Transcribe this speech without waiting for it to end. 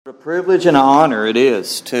What a privilege and an honor it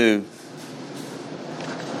is to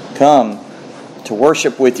come to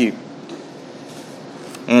worship with you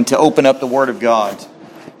and to open up the Word of God.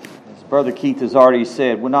 As Brother Keith has already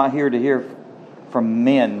said, we're not here to hear from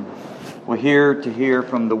men. We're here to hear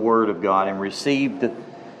from the Word of God and receive the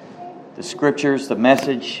Scriptures. The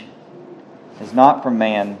message is not from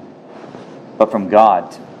man, but from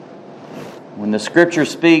God. When the Scriptures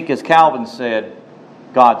speak, as Calvin said,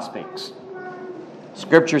 God speaks.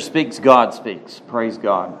 Scripture speaks, God speaks. Praise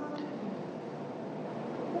God.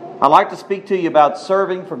 I'd like to speak to you about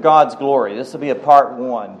serving for God's glory. This will be a part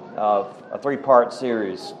one of a three-part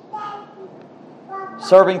series.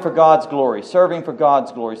 Serving for God's glory. Serving for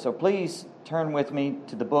God's glory. So please turn with me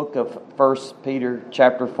to the book of 1 Peter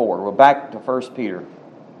chapter 4. We're back to 1 Peter.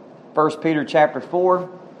 1 Peter chapter 4.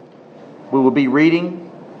 We will be reading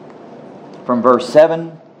from verse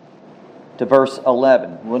 7 to verse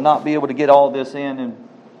 11. We'll not be able to get all this in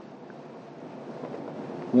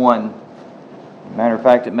one. Matter of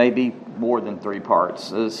fact, it may be more than three parts.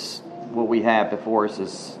 This, what we have before us,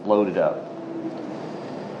 is loaded up.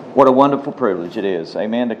 What a wonderful privilege it is,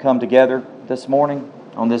 amen, to come together this morning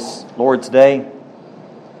on this Lord's Day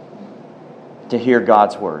to hear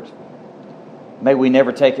God's Word. May we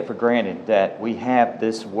never take it for granted that we have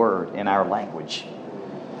this Word in our language.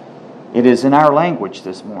 It is in our language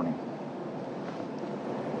this morning.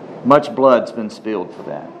 Much blood's been spilled for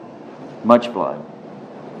that. Much blood.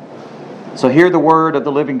 So hear the word of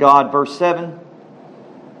the living God, verse 7.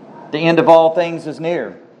 The end of all things is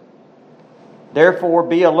near. Therefore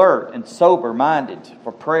be alert and sober-minded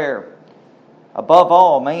for prayer. Above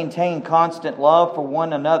all, maintain constant love for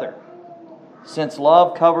one another, since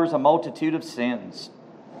love covers a multitude of sins.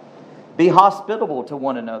 Be hospitable to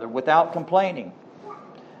one another without complaining.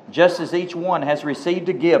 Just as each one has received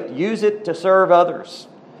a gift, use it to serve others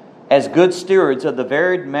as good stewards of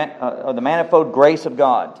the manifold grace of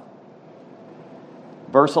God.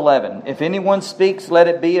 Verse 11, if anyone speaks, let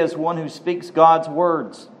it be as one who speaks God's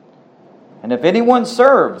words. And if anyone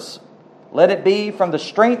serves, let it be from the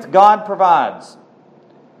strength God provides,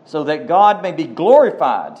 so that God may be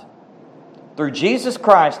glorified through Jesus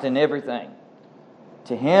Christ in everything.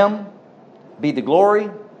 To Him be the glory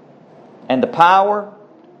and the power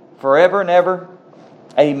forever and ever.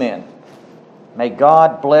 Amen. May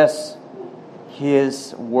God bless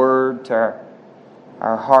His Word to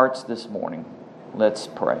our hearts this morning. Let's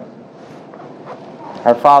pray.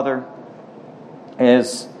 Our Father,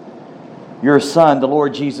 as Your Son, the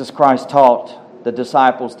Lord Jesus Christ, taught the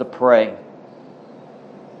disciples to pray,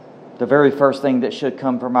 the very first thing that should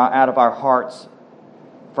come from out of our hearts,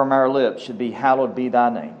 from our lips, should be, hallowed be Thy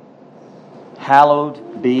name.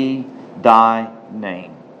 Hallowed be Thy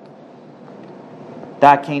name.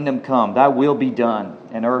 Thy kingdom come, Thy will be done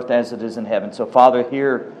in earth as it is in heaven. So, Father,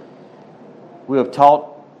 here we have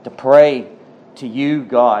taught to pray to You,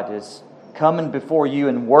 God, is coming before You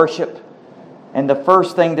in worship. And the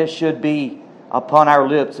first thing that should be upon our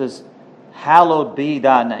lips is, hallowed be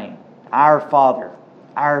Thy name. Our Father,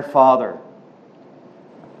 our Father.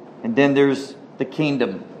 And then there's the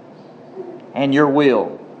kingdom and Your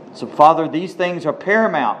will. So, Father, these things are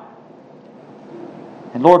paramount.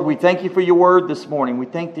 And Lord, we thank You for Your Word this morning. We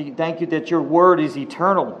thank You that Your Word is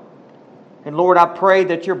eternal. And Lord, I pray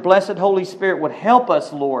that Your blessed Holy Spirit would help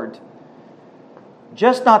us, Lord,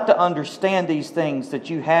 just not to understand these things that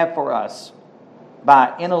You have for us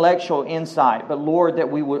by intellectual insight, but Lord,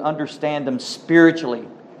 that we would understand them spiritually.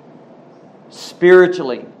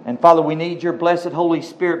 Spiritually. And Father, we need Your blessed Holy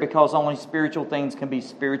Spirit, because only spiritual things can be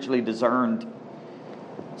spiritually discerned.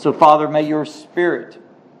 So Father, may Your Spirit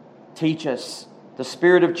teach us. The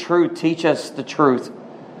Spirit of truth, teach us the truth,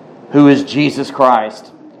 who is Jesus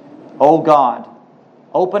Christ. Oh God,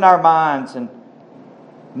 open our minds and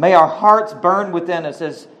may our hearts burn within us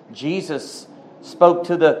as Jesus spoke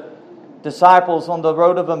to the disciples on the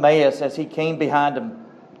road of Emmaus as He came behind them.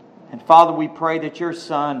 And Father, we pray that Your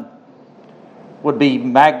Son would be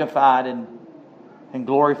magnified and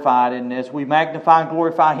glorified. And as we magnify and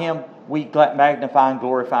glorify Him, we magnify and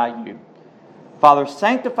glorify You. Father,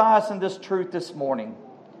 sanctify us in this truth this morning.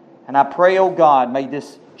 And I pray, oh God, may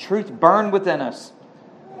this truth burn within us.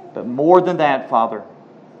 But more than that, Father,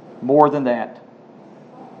 more than that,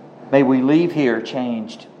 may we leave here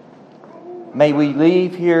changed. May we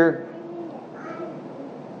leave here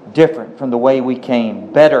different from the way we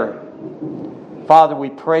came, better. Father, we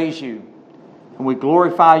praise You and we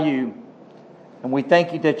glorify You. And we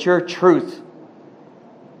thank You that Your truth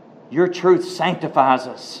sanctifies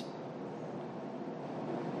us.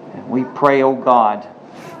 We pray, oh God,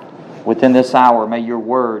 within this hour, may Your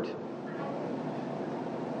Word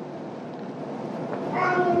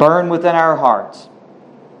burn within our hearts.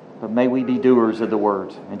 But may we be doers of the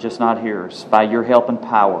word and just not hearers by your help and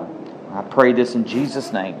power. I pray this in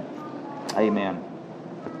Jesus' name. Amen.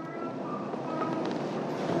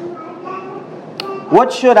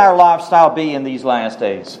 What should our lifestyle be in these last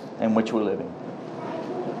days in which we're living?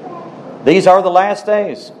 These are the last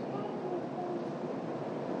days.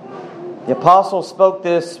 The apostle spoke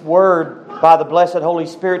this word by the blessed Holy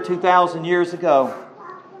Spirit 2,000 years ago.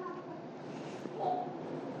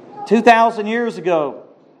 2,000 years ago,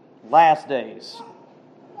 last days.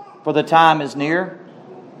 For the time is near.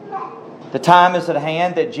 The time is at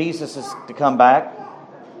hand that Jesus is to come back.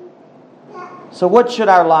 So what should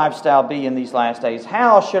our lifestyle be in these last days?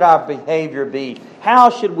 How should our behavior be? How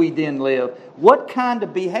should we then live? What kind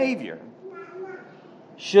of behavior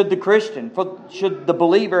should the Christian, should the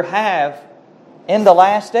believer have in the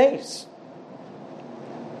last days?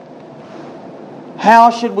 How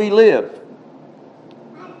should we live?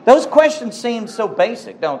 Those questions seem so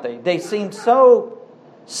basic, don't they? They seem so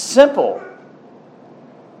simple.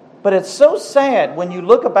 But it's so sad when you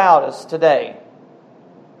look about us today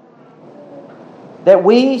that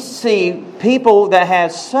we see people that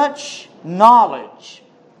have such knowledge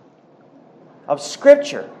of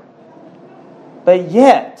Scripture, but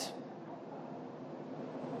yet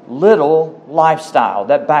little lifestyle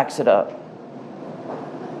that backs it up.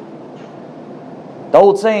 The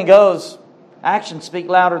old saying goes, actions speak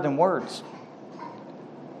louder than words.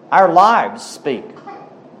 Our lives speak.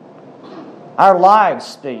 Our lives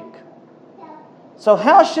speak. So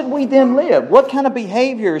how should we then live? What kind of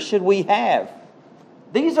behavior should we have?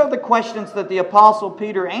 These are the questions that the Apostle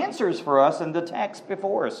Peter answers for us in the text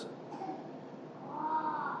before us.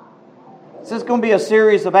 This is going to be a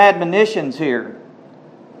series of admonitions here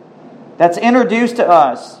that's introduced to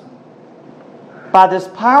us by this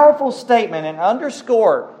powerful statement, and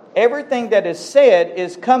underscore everything that is said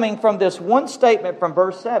is coming from this one statement from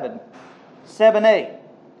verse 7a.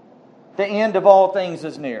 The end of all things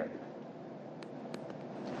is near.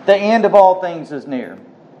 The end of all things is near.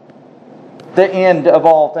 The end of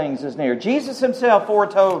all things is near. Jesus Himself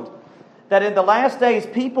foretold that in the last days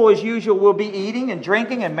people as usual will be eating and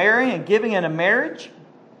drinking and marrying and giving in a marriage.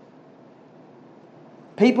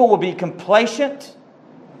 People will be complacent.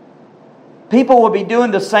 People will be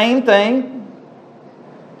doing the same thing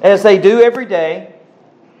as they do every day.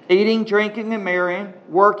 Eating, drinking, and marrying,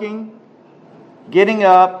 working, getting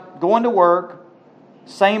up, going to work.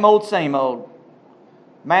 Same old, same old.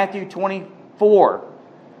 Matthew 24,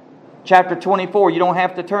 chapter 24. You don't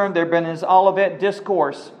have to turn there, but in His Olivet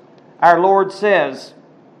Discourse, our Lord says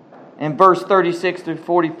in verse 36 to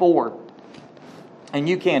 44, and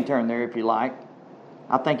you can turn there if you like.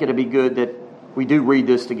 I think it'll be good that we do read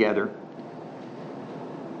this together.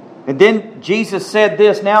 And then Jesus said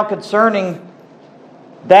this, now concerning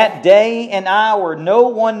that day and hour no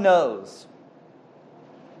one knows,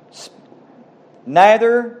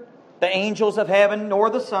 neither the angels of heaven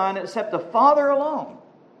nor the Son, except the Father alone.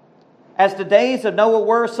 As the days of Noah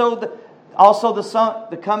were, so also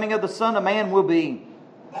the coming of the Son of Man will be.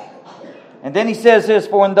 And then He says this,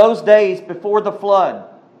 for in those days before the flood,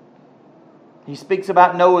 He speaks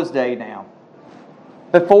about Noah's day now.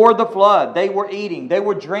 Before the flood, they were eating, they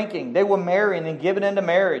were drinking, they were marrying and giving into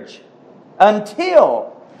marriage.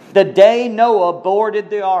 Until the day Noah boarded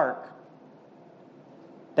the ark.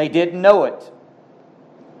 They didn't know it.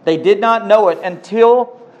 They did not know it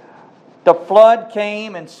until the flood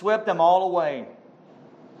came and swept them all away.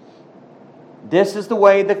 This is the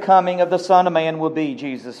way the coming of the Son of Man will be,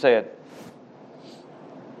 Jesus said.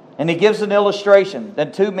 And He gives an illustration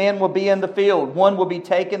that two men will be in the field. One will be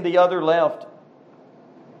taken, the other left.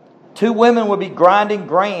 Two women will be grinding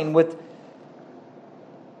grain with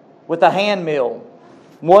a hand mill.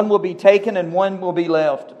 One will be taken and one will be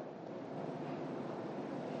left.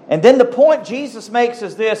 And then the point Jesus makes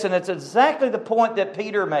is this, and it's exactly the point that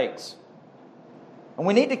Peter makes. And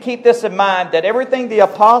we need to keep this in mind, that everything the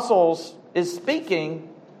apostles is speaking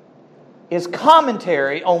is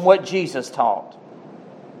commentary on what Jesus taught.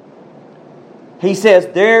 He says,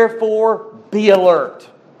 therefore be alert.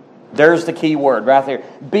 There's the key word right there.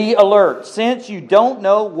 Be alert, since you don't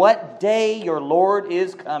know what day your Lord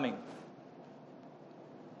is coming.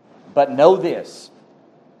 But know this.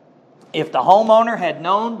 If the homeowner had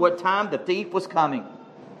known what time the thief was coming,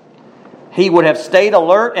 he would have stayed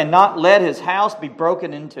alert and not let his house be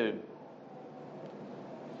broken into.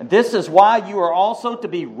 And this is why you are also to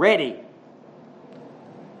be ready,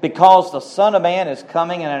 because the Son of Man is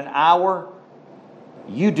coming in an hour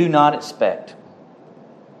you do not expect.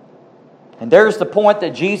 And there's the point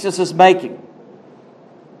that Jesus is making.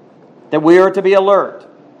 That we are to be alert.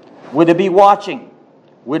 We're to be watching.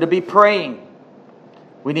 We're to be praying.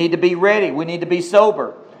 We need to be ready. We need to be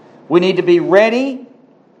sober. We need to be ready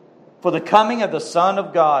for the coming of the Son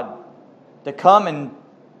of God to come in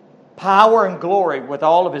power and glory with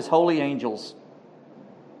all of His holy angels.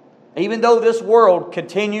 Even though this world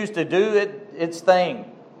continues to do its thing,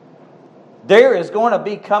 there is going to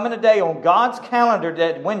be coming a day on God's calendar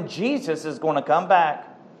that when Jesus is going to come back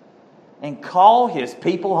and call His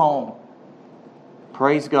people home.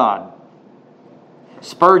 Praise God.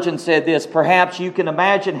 Spurgeon said this, perhaps you can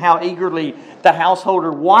imagine how eagerly the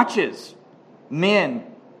householder watches men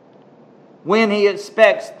when he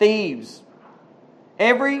expects thieves.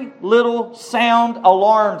 Every little sound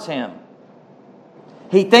alarms him.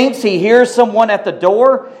 He thinks he hears someone at the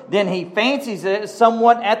door, then he fancies it is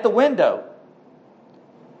someone at the window.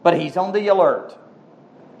 But he's on the alert,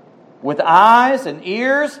 with eyes and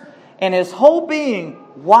ears and his whole being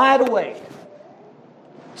wide awake.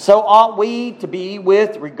 So ought we to be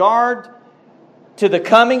with regard to the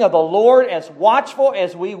coming of the Lord, as watchful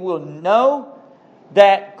as we will know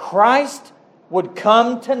that Christ would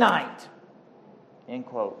come tonight. End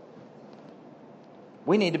quote.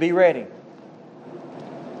 We need to be ready.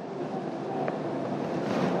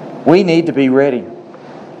 We need to be ready.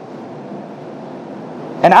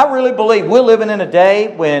 And I really believe we're living in a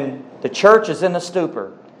day when the church is in a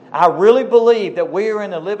stupor. I really believe that we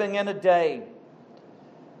are living in a day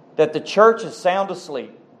that the church is sound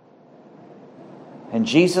asleep. And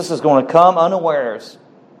Jesus is going to come unawares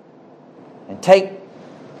and take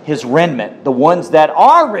His remnant, the ones that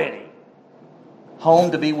are ready,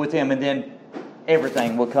 home to be with Him. And then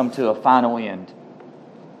everything will come to a final end.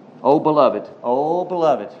 Oh,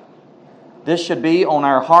 beloved, this should be on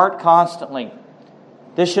our heart constantly.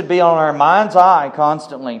 This should be on our mind's eye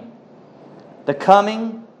constantly. The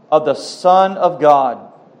coming of the Son of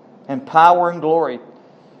God in power and glory.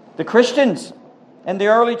 The Christians in the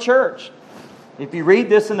early church, if you read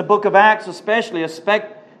this in the book of Acts especially,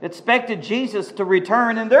 expected Jesus to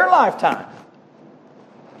return in their lifetime.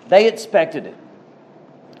 They expected it.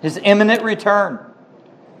 His imminent return.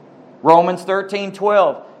 Romans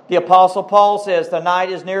 13:12. The Apostle Paul says, the night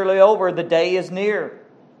is nearly over, the day is near.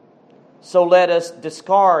 So let us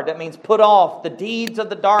discard, that means put off the deeds of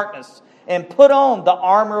the darkness and put on the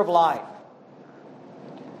armor of light.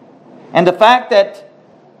 And the fact that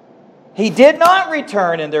He did not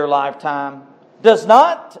return in their lifetime does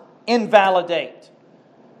not invalidate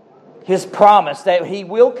His promise that He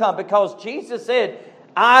will come, because Jesus said,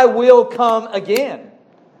 I will come again.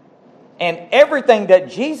 And everything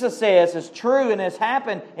that Jesus says is true and has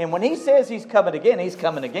happened. And when He says He's coming again, He's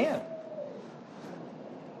coming again.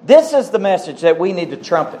 This is the message that we need to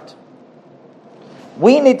trumpet.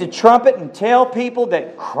 We need to trumpet and tell people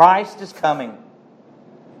that Christ is coming.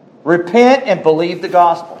 Repent and believe the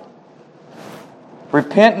gospel.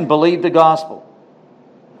 Repent and believe the gospel.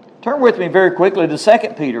 Turn with me very quickly to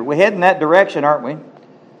 2 Peter. We're heading that direction, aren't we?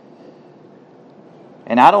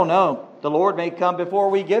 And I don't know. The Lord may come before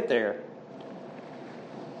we get there.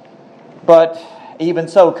 But even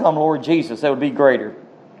so, come Lord Jesus. That would be greater.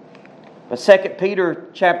 But 2 Peter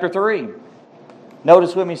chapter 3.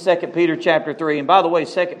 Notice with me 2 Peter chapter 3. And by the way,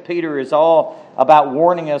 2 Peter is all about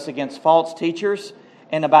warning us against false teachers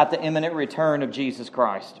and about the imminent return of Jesus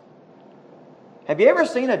Christ. Have you ever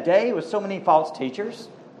seen a day with so many false teachers?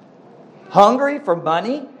 Hungry for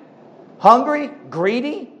money? Hungry,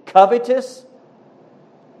 greedy, covetous?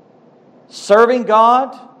 Serving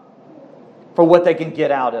God for what they can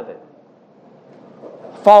get out of it.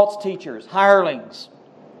 False teachers, hirelings,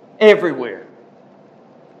 everywhere.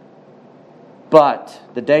 But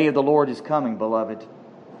the day of the Lord is coming, beloved.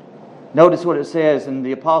 Notice what it says in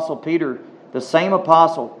the Apostle Peter, the same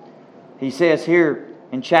apostle. He says here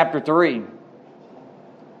in chapter 3.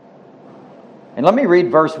 And let me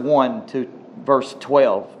read verse 1 to verse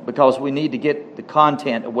 12, because we need to get the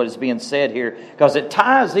content of what is being said here, because it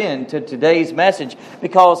ties into today's message.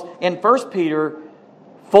 Because in 1 Peter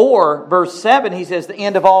 4, verse 7, he says, the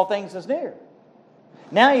end of all things is near.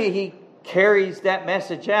 Now he carries that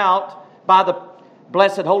message out by the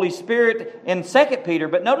blessed Holy Spirit in 2 Peter.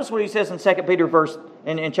 But notice what he says in 2 Peter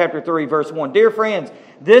in chapter 3, verse 1. Dear friends,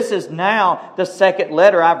 this is now the second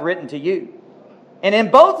letter I've written to you. And in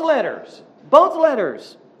both letters,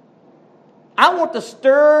 I want to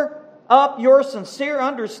stir up your sincere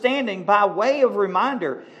understanding by way of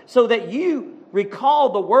reminder, so that you recall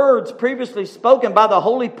the words previously spoken by the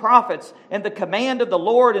holy prophets and the command of the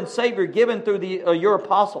Lord and Savior given through your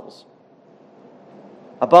apostles.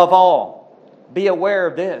 Above all, be aware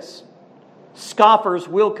of this. Scoffers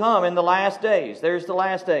will come in the last days. There's the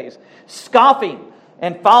last days. Scoffing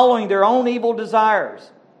and following their own evil desires.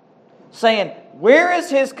 saying, where is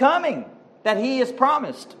His coming that He has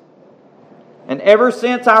promised? And ever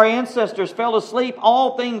since our ancestors fell asleep,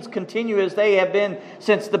 all things continue as they have been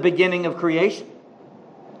since the beginning of creation.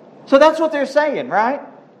 So that's what they're saying, right?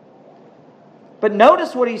 But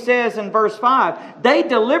notice what he says in verse 5. They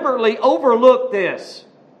deliberately overlooked this.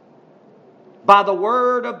 By the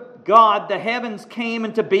word of God, the heavens came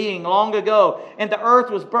into being long ago, and the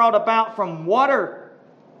earth was brought about from water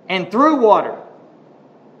and through water.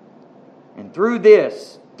 And through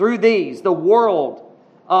these, the world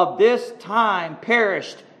of this time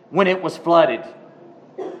perished when it was flooded.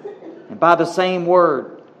 And by the same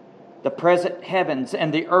word, the present heavens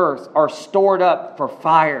and the earth are stored up for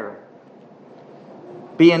fire,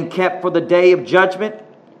 being kept for the day of judgment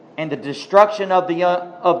and the destruction of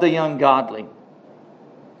the ungodly.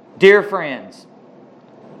 Dear friends,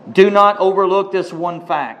 do not overlook this one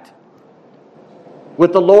fact.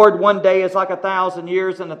 With the Lord, one day is like 1,000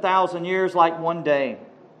 years, and 1,000 years like one day.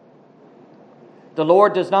 The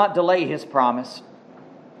Lord does not delay His promise.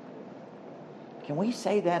 Can we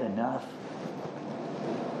say that enough?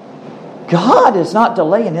 God is not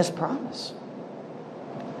delaying His promise.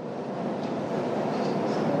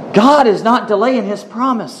 God is not delaying His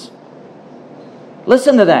promise.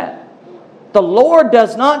 Listen to that. The Lord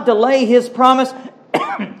does not delay His promise,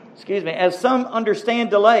 excuse me, as some understand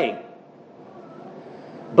delay,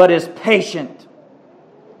 but is patient.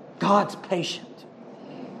 God's patient.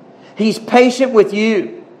 He's patient with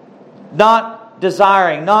you, not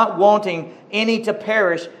desiring, not wanting any to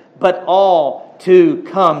perish, but all to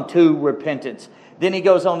come to repentance. Then he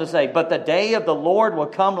goes on to say, but the day of the Lord will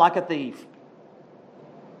come like a thief.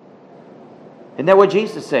 Isn't that what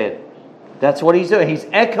Jesus said? That's what He's doing. He's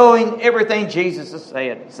echoing everything Jesus has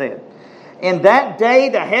said. In that day,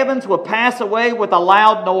 the heavens will pass away with a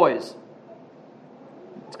loud noise.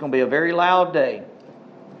 It's going to be a very loud day.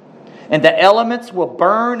 And the elements will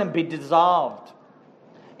burn and be dissolved.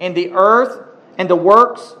 And the earth and the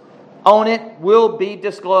works on it will be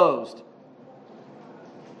disclosed.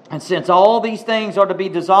 And since all these things are to be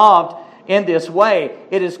dissolved in this way,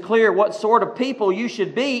 it is clear what sort of people you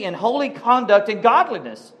should be in holy conduct and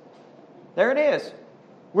godliness. There it is.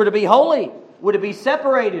 We're to be holy. We're to be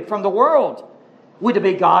separated from the world. We're to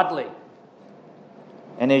be godly.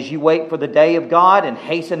 And as you wait for the day of God and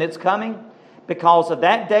hasten its coming, because of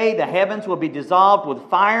that day the heavens will be dissolved with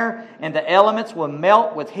fire and the elements will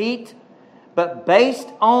melt with heat. But based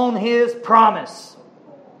on His promise,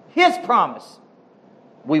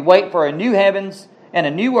 we wait for a new heavens and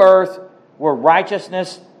a new earth where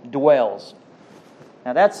righteousness dwells.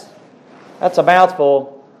 Now that's a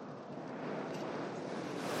mouthful.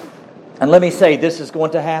 And let me say, this is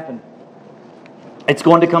going to happen. It's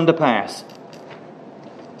going to come to pass.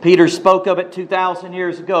 Peter spoke of it 2,000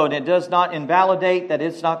 years ago, and it does not invalidate that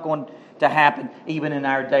it's not going to happen even in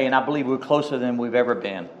our day. And I believe we're closer than we've ever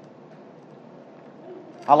been.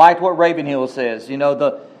 I like what Ravenhill says. You know,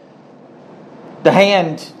 the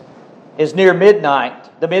hand is near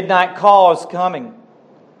midnight. The midnight call is coming.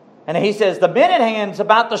 And he says the minute hand's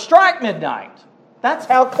about to strike midnight. That's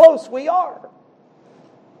how close we are.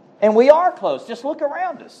 And we are close. Just look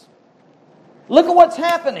around us. Look at what's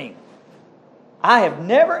happening. I have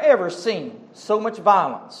never ever seen so much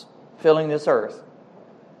violence filling this earth.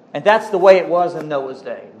 And that's the way it was in Noah's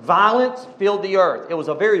day. Violence filled the earth. It was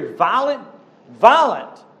a very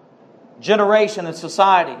violent generation in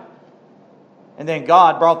society. And then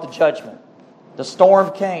God brought the judgment. The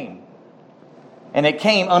storm came. And it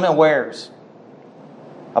came unawares.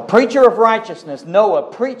 A preacher of righteousness,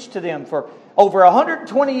 Noah, preached to them for over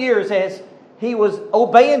 120 years as he was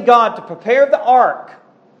obeying God to prepare the ark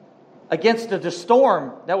against the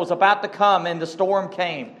storm that was about to come. And the storm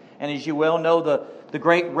came. And as you well know, the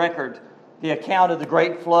great record, the account of the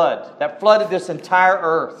great flood that flooded this entire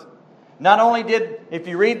earth. Not only did, if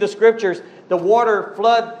you read the scriptures, the water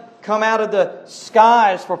flood come out of the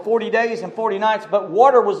skies for 40 days and 40 nights, but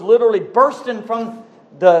water was literally bursting from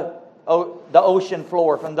the ocean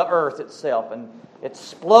floor, from the earth itself, and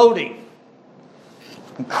exploding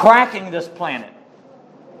and cracking this planet.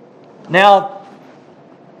 Now,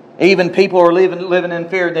 even people are living in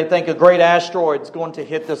fear. They think a great asteroid is going to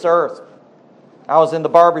hit this earth. I was in the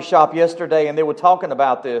barbershop yesterday and they were talking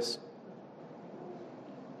about this.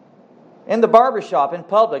 In the barbershop, in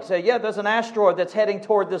public, say, yeah, there's an asteroid that's heading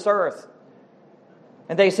toward this earth.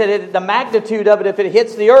 And they said the magnitude of it, if it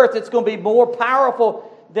hits the earth, it's going to be more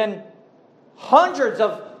powerful than hundreds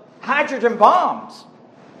of hydrogen bombs.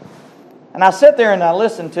 And I sat there and I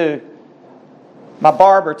listened to my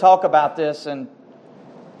barber talk about this, and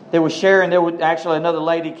they were sharing, actually another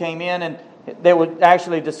lady came in and they were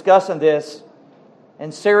actually discussing this.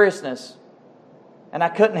 and seriousness. And I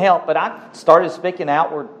couldn't help, but I started speaking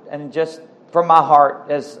outward and just from my heart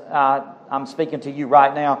as I'm speaking to you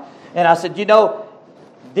right now. And I said,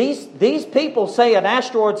 these people say an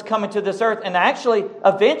asteroid's coming to this earth, and actually,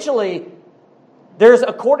 eventually,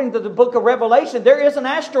 according to the book of Revelation, there is an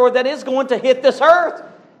asteroid that is going to hit this earth,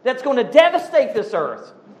 that's going to devastate this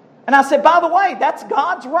earth. And I said, by the way, that's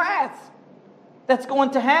God's wrath that's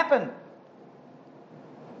going to happen.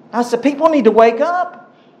 I said, people need to wake up.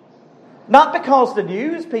 Not because the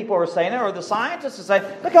news people are saying it or the scientists are saying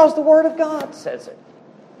it, because the Word of God says it.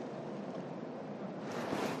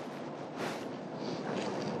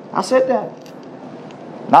 I said that.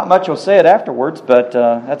 Not much was said afterwards, but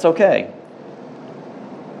that's okay.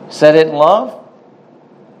 Said it in love.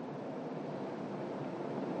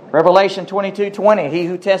 Revelation 22:20, he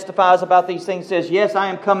who testifies about these things says, yes, I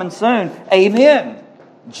am coming soon. Amen.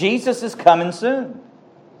 Jesus is coming soon.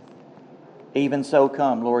 Even so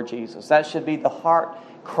come, Lord Jesus. That should be the heart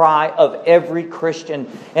cry of every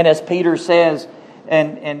Christian. And as Peter says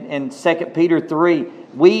in 2 Peter 3,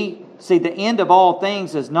 we see the end of all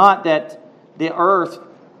things is not that the earth,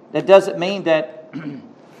 that doesn't mean that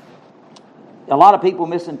a lot of people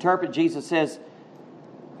misinterpret. Jesus says,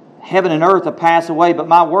 heaven and earth will pass away, but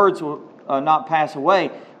my words will not pass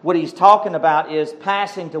away. What he's talking about is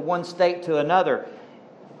passing to one state to another.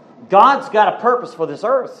 God's got a purpose for this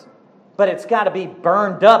earth. But it's got to be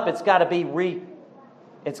burned up. It's got to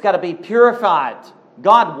be purified.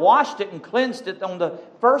 God washed it and cleansed it on the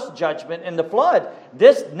first judgment in the flood.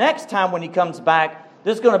 This next time when He comes back,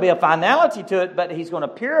 there's going to be a finality to it, but He's going to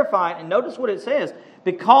purify it. And notice what it says.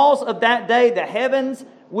 Because of that day, the heavens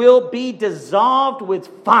will be dissolved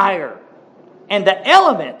with fire, and the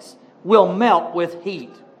elements will melt with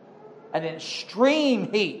heat. An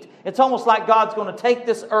extreme heat. It's almost like God's going to take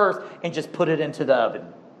this earth and just put it into the oven.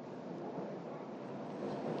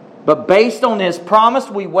 But based on His promise,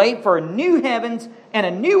 we wait for new heavens and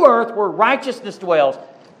a new earth where righteousness dwells,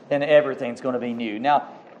 and everything's going to be new. Now,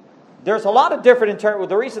 there's a lot of different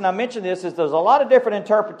the reason I mention this is there's a lot of different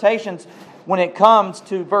interpretations when it comes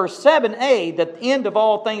to verse 7a, that the end of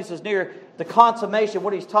all things is near, the consummation,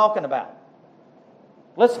 what he's talking about.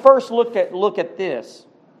 Let's first look at this.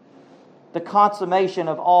 The consummation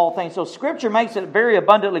of all things. So Scripture makes it very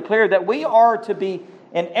abundantly clear that we are to be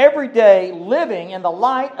in every day living in the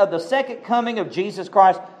light of the second coming of Jesus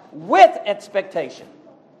Christ with expectation.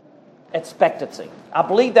 Expectancy. I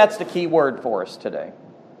believe that's the key word for us today.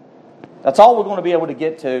 That's all we're going to be able to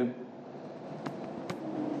get to.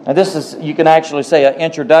 And this is, you can actually say, an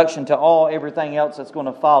introduction to everything else that's going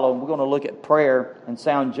to follow. We're going to look at prayer and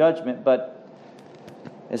sound judgment, but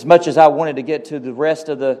as much as I wanted to get to the rest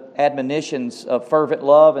of the admonitions of fervent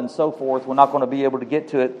love and so forth, we're not going to be able to get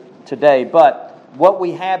to it today. But what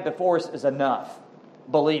we have before us is enough.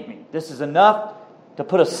 Believe me, this is enough to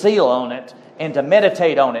put a seal on it and to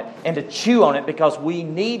meditate on it and to chew on it, because we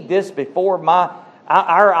need this before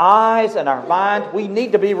our eyes and our mind. We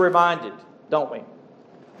need to be reminded, don't we?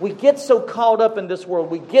 We get so caught up in this world.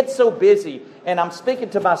 We get so busy, and I'm speaking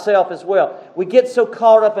to myself as well. We get so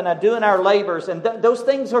caught up in doing our labors, and those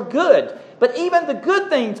things are good. But even the good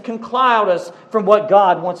things can cloud us from what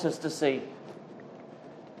God wants us to see.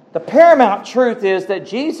 The paramount truth is that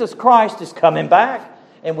Jesus Christ is coming back,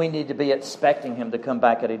 and we need to be expecting Him to come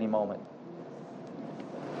back at any moment.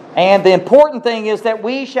 And the important thing is that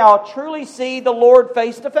we shall truly see the Lord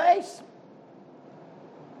face to face.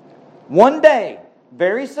 One day,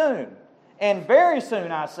 very soon, and very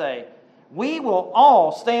soon I say, we will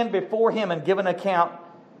all stand before Him and give an account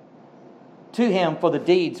to Him for the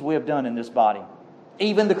deeds we have done in this body.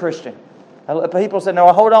 Even the Christian. People say,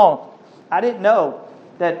 no, hold on. I didn't know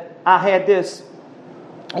that I had this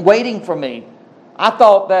waiting for me. I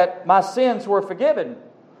thought that my sins were forgiven.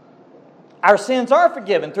 Our sins are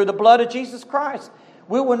forgiven through the blood of Jesus Christ.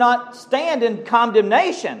 We will not stand in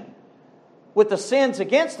condemnation with the sins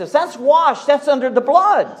against us. That's washed. That's under the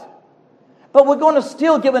blood. But we're going to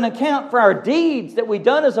still give an account for our deeds that we've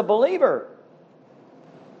done as a believer.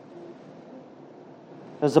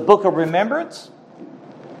 There's a book of remembrance,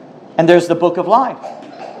 and there's the book of life.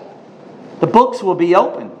 The books will be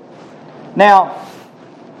open. Now,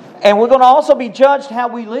 and we're going to also be judged how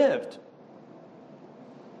we lived.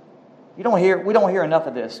 We don't hear enough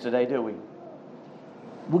of this today, do we?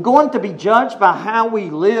 We're going to be judged by how we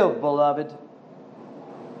live, beloved,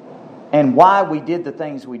 and why we did the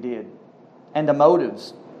things we did, and the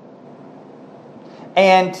motives.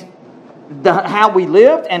 And how we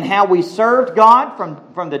lived and how we served God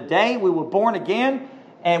from the day we were born again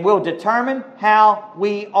and will determine how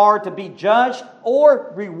we are to be judged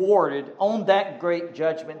or rewarded on that great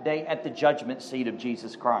judgment day at the judgment seat of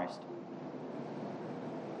Jesus Christ.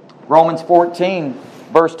 Romans 14,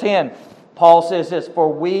 verse 10, Paul says this, "For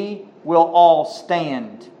we will all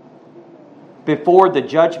stand before the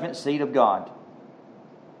judgment seat of God."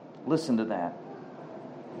 Listen to that.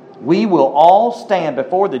 We will all stand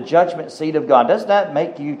before the judgment seat of God. Does that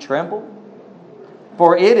make you tremble?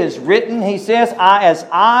 For it is written, he says, as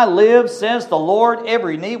I live, says the Lord,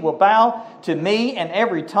 every knee will bow to me and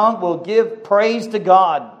every tongue will give praise to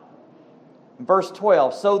God. Verse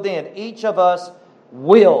 12, so then each of us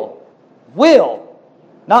will,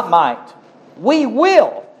 not might, we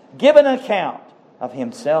will give an account of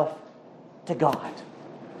himself to God.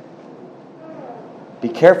 Be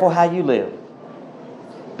careful how you live.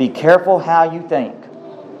 Be careful how you think.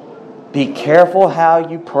 Be careful how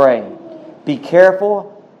you pray. Be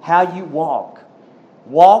careful how you walk.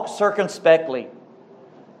 Walk circumspectly,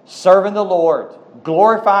 serving the Lord,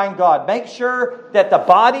 glorifying God. Make sure that the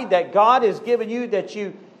body that God has given you, that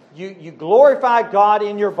you glorify God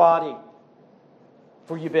in your body.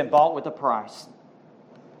 For you've been bought with a price.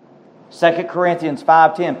 2 Corinthians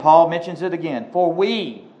 5:10, Paul mentions it again. For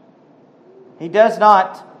we, he does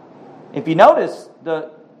not, if you notice the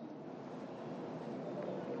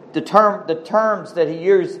terms that he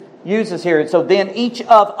uses here. So then each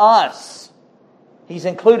of us, he's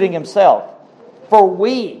including himself. For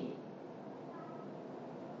we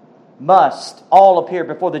must all appear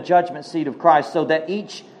before the judgment seat of Christ, so that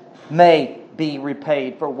each may be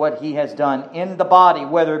repaid for what he has done in the body,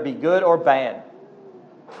 whether it be good or bad.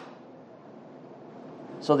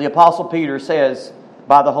 So the Apostle Peter says,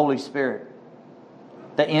 by the Holy Spirit,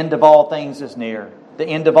 the end of all things is near. The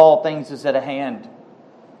end of all things is at hand.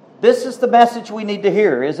 This is the message we need to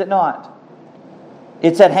hear, is it not?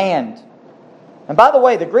 It's at hand. And by the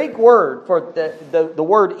way, the Greek word for the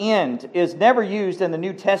word end is never used in the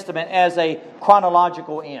New Testament as a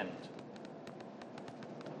chronological end.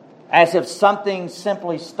 As if something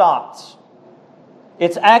simply stops.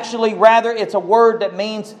 It's actually, rather, it's a word that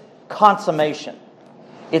means consummation.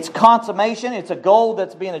 It's consummation, it's a goal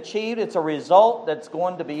that's being achieved, it's a result that's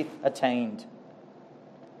going to be attained.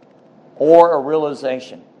 Or a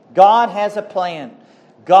realization. God has a plan.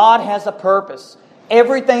 God has a purpose.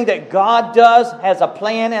 Everything that God does has a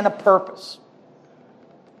plan and a purpose.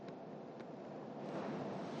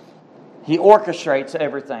 He orchestrates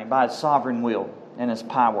everything by His sovereign will and His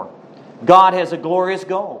power. God has a glorious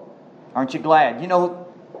goal. Aren't you glad? You know,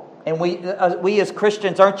 and we as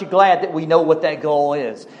Christians, aren't you glad that we know what that goal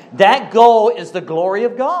is? That goal is the glory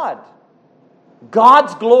of God.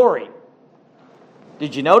 God's glory.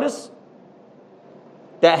 Did you notice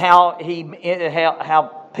that how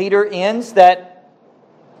Peter ends that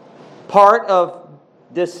part of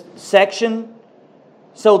this section?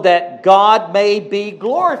 So that God may be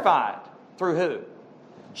glorified. Through who?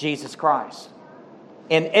 Jesus Christ.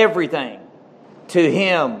 In everything. To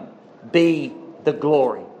Him be the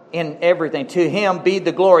glory. In everything. To Him be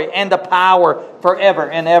the glory and the power forever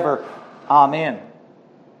and ever. Amen.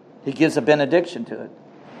 He gives a benediction to it.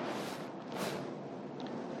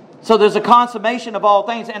 So there's a consummation of all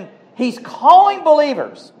things. And he's calling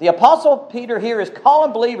believers. The Apostle Peter here is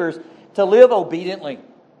calling believers to live obediently.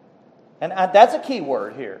 And that's a key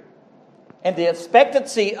word here. And the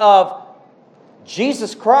expectancy of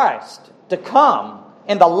Jesus Christ to come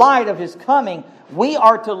in the light of His coming, we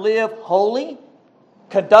are to live holy,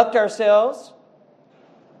 conduct ourselves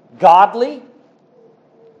godly,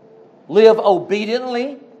 live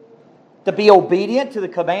obediently, to be obedient to the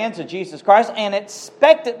commands of Jesus Christ, and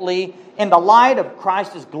expectantly in the light of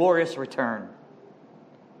Christ's glorious return.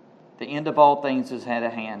 The end of all things is at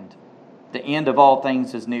hand. The end of all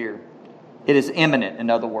things is near. It is imminent, in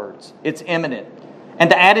other words. It's imminent. And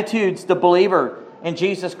the attitudes the believer in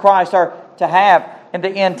Jesus Christ are to have in the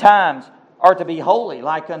end times are to be holy,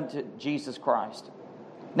 like unto Jesus Christ.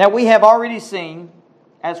 Now we have already seen,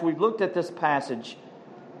 as we've looked at this passage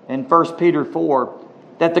in 1 Peter 4,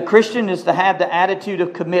 that the Christian is to have the attitude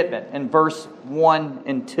of commitment in verse 1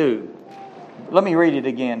 and 2. Let me read it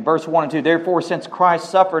again. Verse 1 and 2. Therefore, since Christ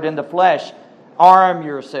suffered in the flesh, arm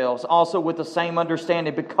yourselves also with the same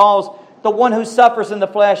understanding, because the one who suffers in the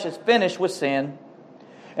flesh is finished with sin.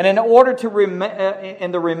 And in order to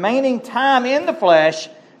in the remaining time in the flesh,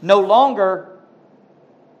 no longer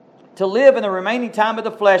to live in the remaining time of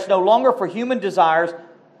the flesh, no longer for human desires,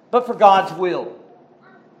 but for God's will.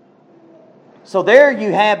 So there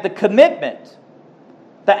you have the commitment,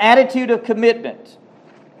 the attitude of commitment.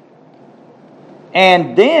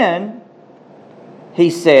 And then he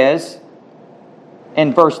says,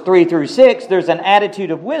 in verse 3 through 6, there's an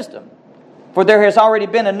attitude of wisdom. For there has already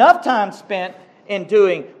been enough time spent in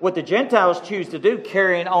doing what the Gentiles choose to do,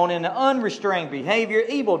 carrying on in unrestrained behavior,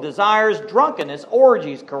 evil desires, drunkenness,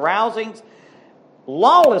 orgies, carousings,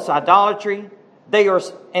 lawless idolatry. They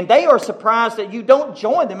are surprised that you don't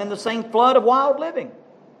join them in the same flood of wild living.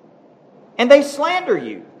 And they slander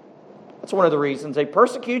you. That's one of the reasons they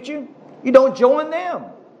persecute you. You don't join them.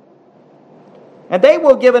 And they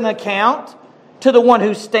will give an account to the one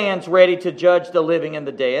who stands ready to judge the living and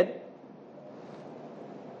the dead.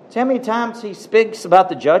 See how many times he speaks about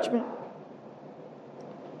the judgment?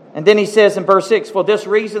 And then he says in verse 6, for this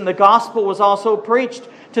reason the gospel was also preached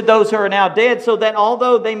to those who are now dead, so that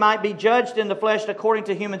although they might be judged in the flesh according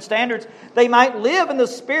to human standards, they might live in the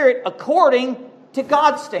spirit according to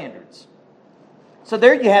God's standards. So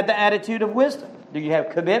there you have the attitude of wisdom. Do you have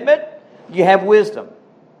commitment? You have wisdom.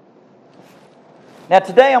 Now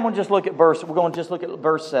today we're going to just look at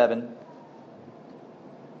verse 7.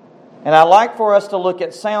 And I'd like for us to look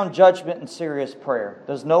at sound judgment and serious prayer.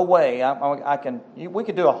 There's no way we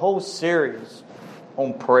could do a whole series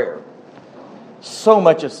on prayer. So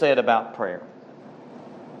much is said about prayer.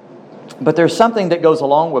 But there's something that goes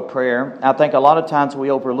along with prayer, I think a lot of times we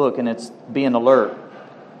overlook, and it's being alert.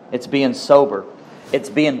 It's being sober. It's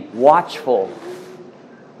being watchful.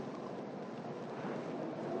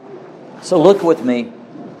 So look with me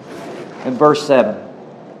in verse 7.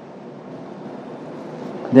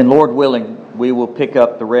 Then, Lord willing, we will pick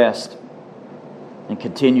up the rest and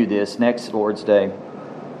continue this next Lord's Day.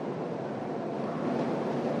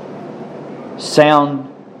 Sound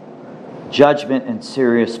judgment and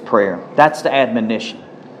serious prayer. That's the admonition.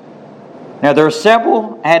 Now, there are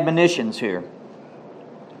several admonitions here.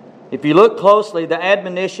 If you look closely, the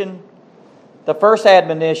first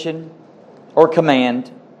admonition or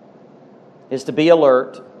command is to be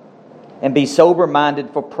alert and be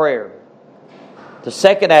sober-minded for prayer. The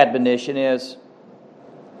second admonition is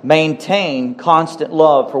maintain constant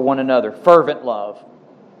love for one another, fervent love.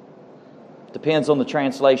 Depends on the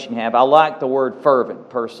translation you have. I like the word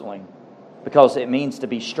fervent personally because it means to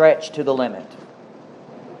be stretched to the limit.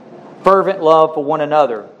 Fervent love for one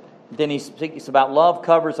another. Then he speaks about love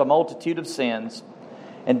covers a multitude of sins.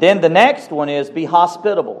 And then the next one is be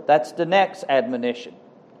hospitable. That's the next admonition.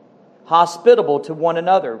 Hospitable to one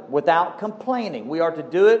another without complaining. We are to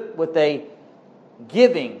do it with a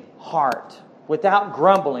giving heart, without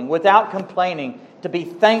grumbling, without complaining, to be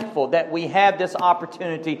thankful that we have this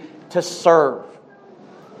opportunity to serve,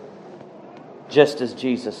 just as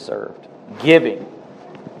Jesus served, giving.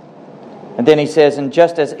 And then he says, and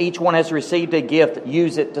just as each one has received a gift,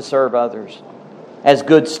 use it to serve others, as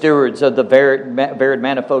good stewards of the varied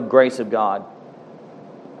manifold grace of God.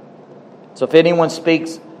 So if anyone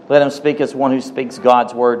speaks, let him speak as one who speaks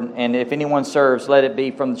God's word. And if anyone serves, let it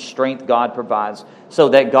be from the strength God provides, so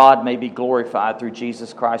that God may be glorified through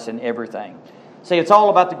Jesus Christ in everything. See, it's all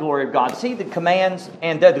about the glory of God. See, the commands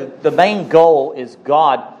and the main goal is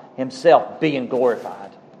God Himself being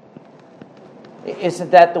glorified.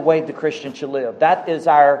 Isn't that the way the Christian should live? That is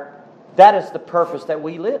the purpose that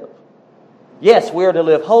we live. Yes, we are to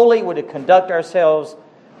live holy. We're to conduct ourselves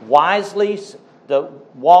wisely, to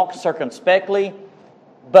walk circumspectly.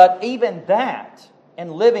 But even that,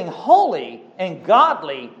 and living holy and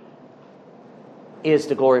godly, is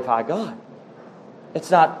to glorify God. It's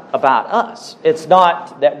not about us. It's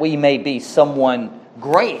not that we may be someone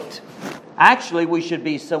great. Actually, we should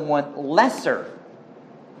be someone lesser.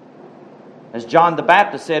 As John the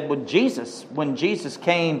Baptist said when Jesus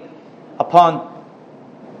came upon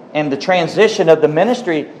in the transition of the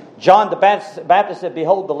ministry, John the Baptist said,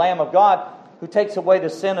 "Behold the Lamb of God who takes away the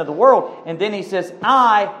sin of the world." And then he says,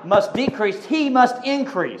 "I must decrease, He must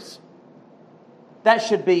increase." That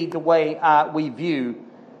should be the way we view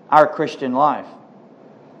our Christian life.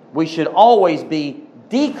 We should always be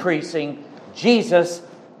decreasing, Jesus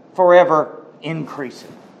forever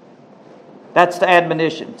increasing. That's the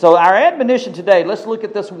admonition. So our admonition today, let's look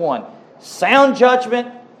at this one. Sound judgment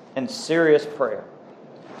and serious prayer.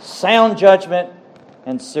 Sound judgment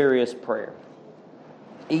and serious prayer.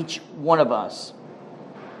 Each one of us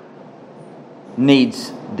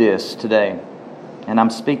needs this today. And I'm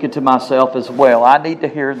speaking to myself as well. I need to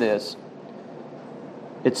hear this.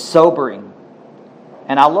 It's sobering.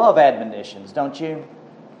 And I love admonitions, don't you?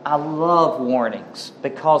 I love warnings,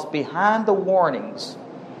 because behind the warnings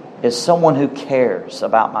is someone who cares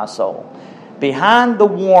about my soul. Behind the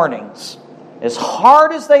warnings, as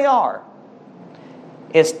hard as they are,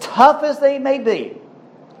 as tough as they may be,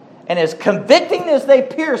 and as convicting as they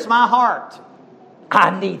pierce my heart, I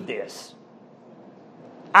need this.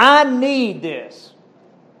 I need this.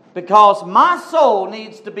 Because my soul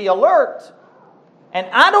needs to be alert. And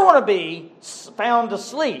I don't want to be found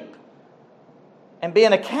asleep and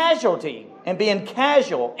being a casualty and being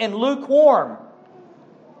casual and lukewarm.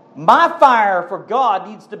 My fire for God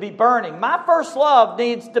needs to be burning. My first love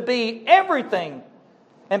needs to be everything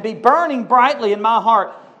and be burning brightly in my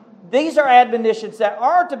heart. These are admonitions that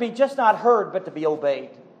are to be just not heard, but to be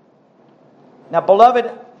obeyed. Now,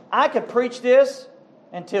 beloved, I could preach this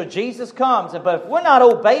until Jesus comes, but if we're not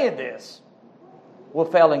obeying this, we're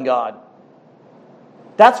failing God.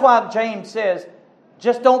 That's why James says,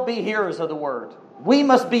 just don't be hearers of the word. We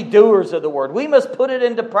must be doers of the word. We must put it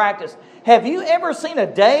into practice. Have you ever seen a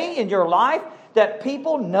day in your life that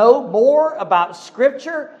people know more about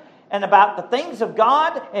Scripture and about the things of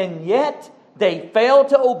God, and yet they fail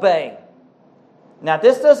to obey? Now,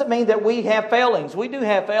 this doesn't mean that we have failings. We do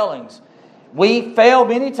have failings. We fail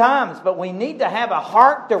many times, but we need to have a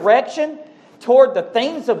heart direction toward the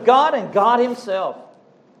things of God and God Himself.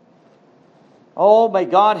 Oh, may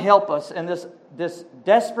God help us in this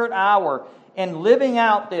desperate hour in living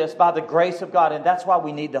out this by the grace of God. And that's why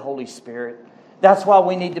we need the Holy Spirit. That's why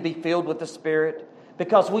we need to be filled with the Spirit.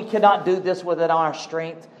 Because we cannot do this within our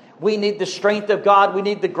strength. We need the strength of God. We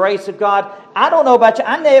need the grace of God. I don't know about you.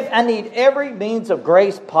 I need every means of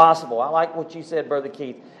grace possible. I like what you said, Brother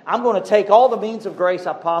Keith. I'm going to take all the means of grace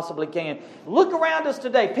I possibly can. Look around us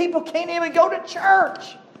today. People can't even go to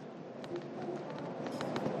church.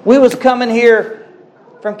 We was coming here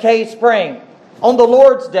from Cave Spring on the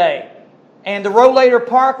Lord's Day. And the Rollator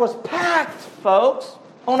Park was packed, folks,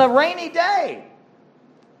 on a rainy day.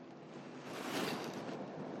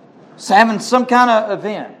 It's having some kind of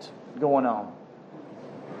event going on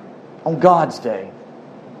God's day.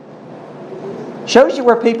 Shows you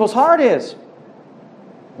where people's heart is.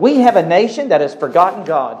 We have a nation that has forgotten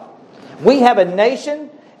God. We have a nation,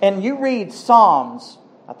 and you read Psalms,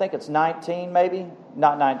 I think it's 19 maybe.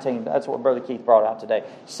 Not 19, that's what Brother Keith brought out today.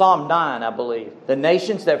 Psalm 9, I believe. The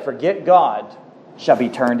nations that forget God shall be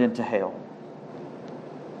turned into hell.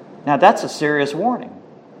 Now that's a serious warning.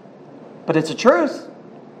 But it's a truth.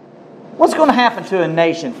 What's going to happen to a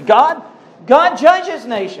nation? God judges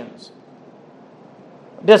nations.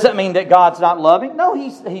 Does that mean that God's not loving? No,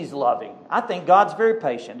 He's loving. I think God's very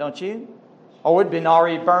patient, don't you? Or we'd been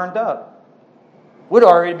already burned up. We'd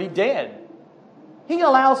already be dead. He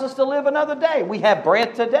allows us to live another day. We have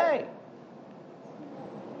breath today.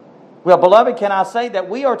 Well, beloved, can I say that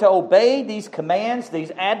we are to obey these commands,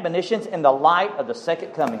 these admonitions in the light of the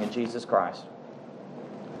second coming of Jesus Christ,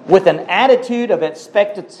 with an attitude of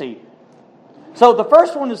expectancy. So the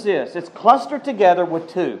first one is this. It's clustered together with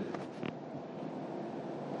two.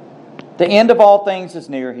 The end of all things is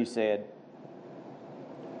near, he said.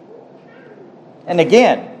 And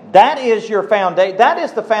again, that is your foundation. That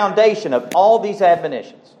is the foundation of all these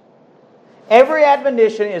admonitions. Every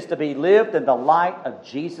admonition is to be lived in the light of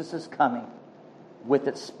Jesus' coming with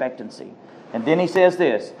expectancy. And then he says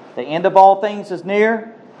this, the end of all things is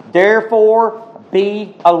near, therefore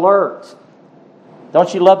be alert.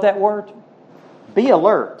 Don't you love that word? Be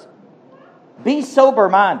alert. Be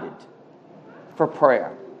sober-minded for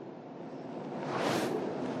prayer.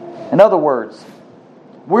 In other words,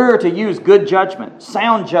 we're to use good judgment,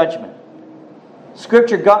 sound judgment.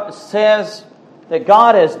 Scripture says that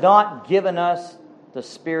God has not given us the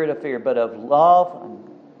spirit of fear, but of love,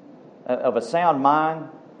 of a sound mind,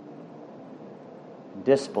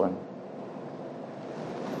 discipline.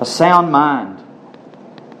 A sound mind,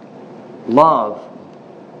 love.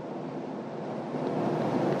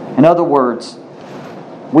 In other words,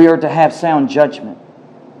 we are to have sound judgment.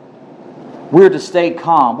 We're to stay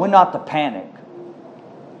calm. We're not to panic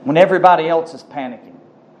when everybody else is panicking.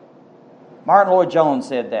 Martin Lloyd-Jones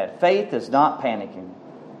said that. Faith is not panicking.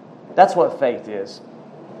 That's what faith is.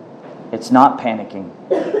 It's not panicking.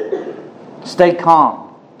 Stay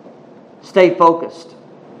calm. Stay focused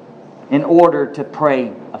in order to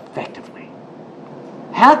pray effectively.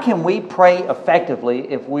 How can we pray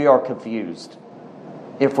effectively if we are confused?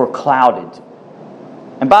 If we're clouded?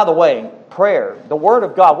 And by the way, prayer, the Word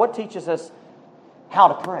of God, what teaches us how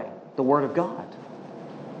to pray? The Word of God.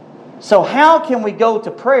 So how can we go to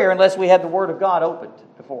prayer unless we have the Word of God opened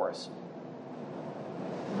before us?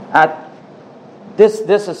 This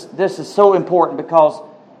is so important because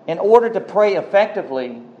in order to pray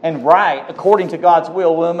effectively and right according to God's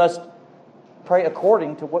will, we must pray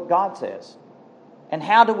according to what God says. And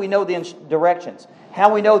how do we know the directions?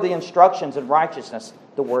 How we know the instructions in righteousness?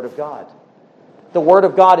 The Word of God. The Word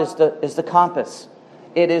of God is the compass.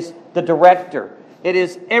 It is the director. It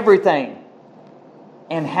is everything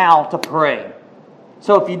and how to pray.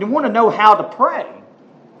 So if you want to know how to pray,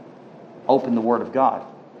 open the Word of God.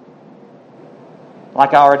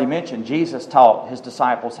 Like I already mentioned, Jesus taught His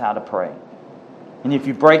disciples how to pray. And if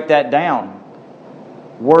you break that down,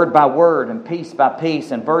 word by word and piece by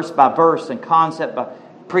piece and verse by verse and concept by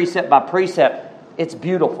precept, it's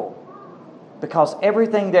beautiful. Because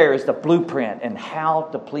everything there is the blueprint in how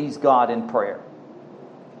to please God in prayer.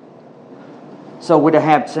 So we're to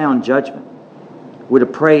have sound judgment. We're to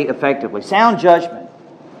pray effectively. Sound judgment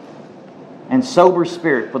and sober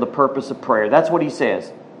spirit for the purpose of prayer. That's what he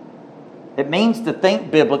says. It means to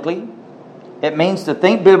think biblically. It means to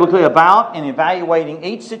think biblically about and evaluating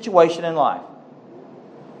each situation in life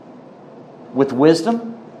with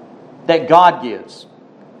wisdom that God gives.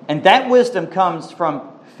 And that wisdom comes from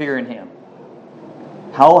fearing Him.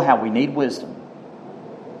 How we need wisdom.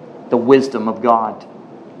 The wisdom of God.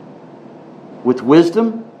 With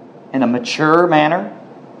wisdom in a mature manner,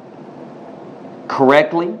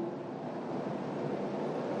 correctly,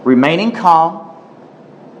 remaining calm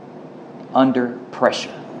under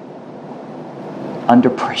pressure. Under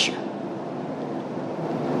pressure.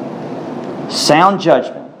 Sound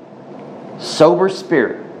judgment, sober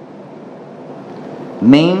spirit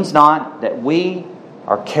means not that we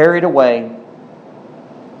are carried away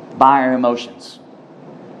by our emotions.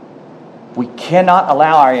 We cannot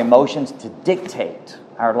allow our emotions to dictate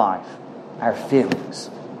our life, our feelings.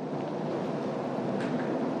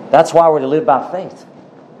 That's why we're to live by faith,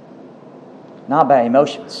 not by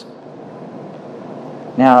emotions.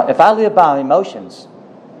 Now, if I lived by emotions,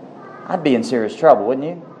 I'd be in serious trouble, wouldn't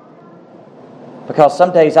you? Because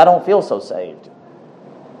some days I don't feel so saved.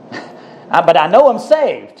 But I know I'm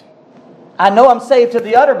saved. I know I'm saved to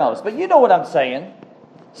the uttermost. But you know what I'm saying.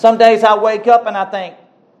 Some days I wake up and I think,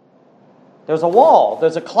 there's a wall,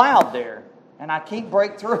 there's a cloud there, and I can't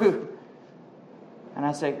break through. And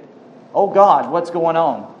I say, oh God, what's going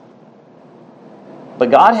on? But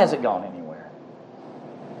God hasn't gone anywhere.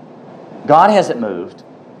 God hasn't moved.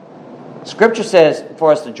 Scripture says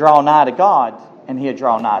for us to draw nigh to God, and He'll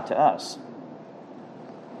draw nigh to us.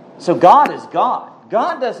 So God is God.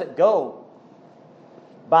 God doesn't go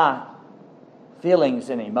by feelings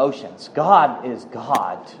and emotions. God is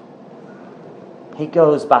God. He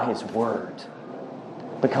goes by His Word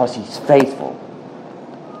because He's faithful.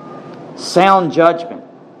 Sound judgment,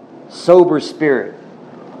 sober spirit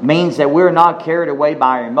means that we're not carried away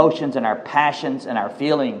by our emotions and our passions and our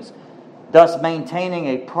feelings, thus maintaining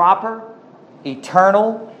a proper,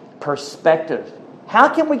 eternal perspective. How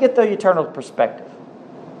can we get the eternal perspective?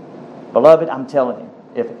 Beloved, I'm telling you,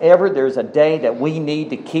 if ever there's a day that we need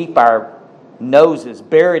to keep our noses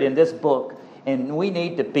buried in this book, and we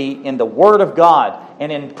need to be in the Word of God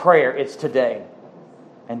and in prayer, it's today.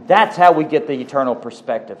 And that's how we get the eternal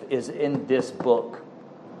perspective, is in this book.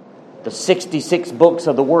 The 66 books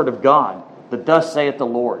of the Word of God, the Thus saith the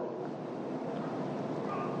Lord.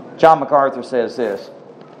 John MacArthur says this: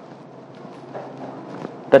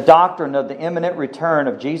 the doctrine of the imminent return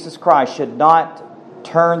of Jesus Christ should not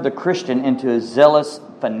turn the Christian into a zealous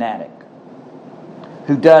fanatic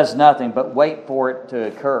who does nothing but wait for it to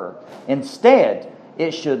occur. Instead,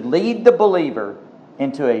 it should lead the believer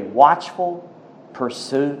into a watchful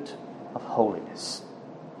pursuit of holiness.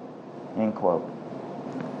 End quote.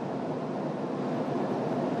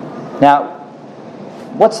 Now,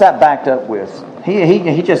 what's that backed up with?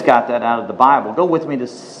 He just got that out of the Bible. Go with me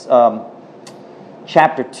to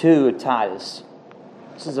chapter 2 of Titus.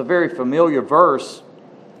 This is a very familiar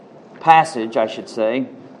passage, I should say.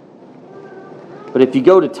 But if you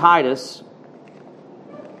go to Titus,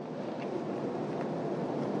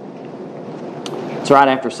 it's right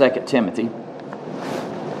after 2 Timothy.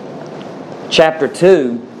 Chapter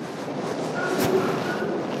 2.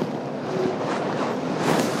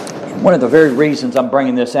 One of the very reasons I'm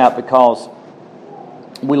bringing this out, because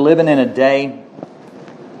we're living in a day,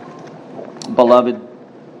 beloved,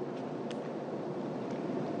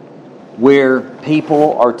 where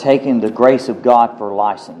people are taking the grace of God for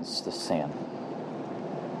license to sin.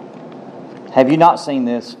 Have you not seen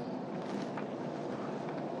this?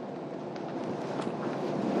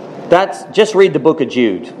 Just read the book of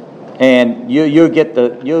Jude, and you'll get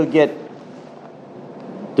the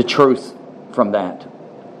truth from that.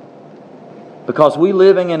 Because we're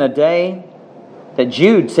living in a day that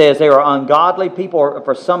Jude says they are ungodly people, or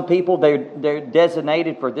for some people they're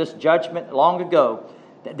designated for this judgment long ago.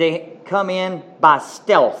 They come in by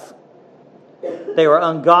stealth. They are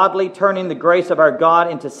ungodly, turning the grace of our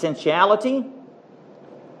God into sensuality,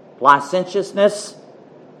 licentiousness,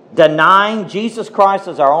 denying Jesus Christ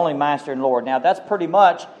as our only Master and Lord. Now that's pretty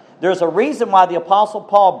much, there's a reason why the Apostle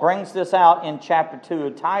Paul brings this out in chapter 2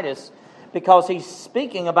 of Titus, because he's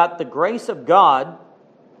speaking about the grace of God,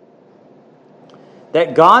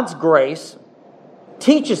 that God's grace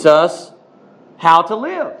teaches us how to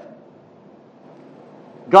live.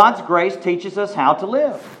 God's grace teaches us how to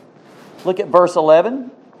live. Look at verse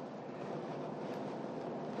 11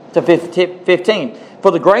 to 15.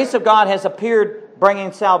 For the grace of God has appeared,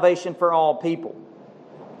 bringing salvation for all people.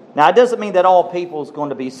 Now, it doesn't mean that all people is going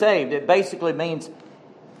to be saved. It basically means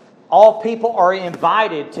all people are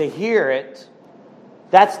invited to hear it.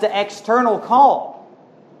 That's the external call.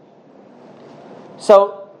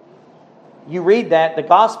 So, you read that, the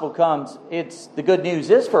gospel comes, it's the good news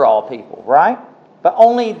is for all people, right? But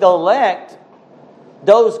only the elect,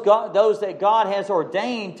 those that God has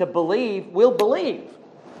ordained to believe, will believe.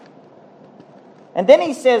 And then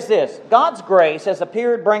he says this, God's grace has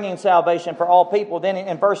appeared bringing salvation for all people. Then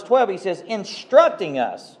in verse 12 he says, instructing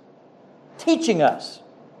us, teaching us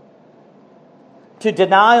to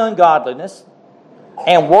deny ungodliness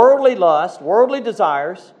and worldly lust, worldly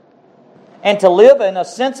desires, and to live in a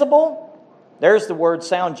sensible, there's the word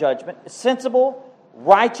sound judgment, sensible,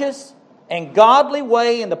 righteous, and godly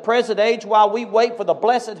way in the present age while we wait for the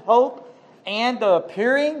blessed hope and the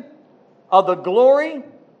appearing of the glory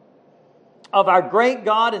of our great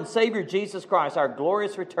God and Savior Jesus Christ, our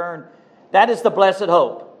glorious return. That is the blessed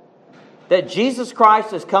hope. That Jesus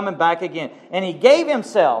Christ is coming back again. And He gave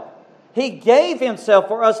Himself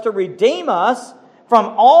for us to redeem us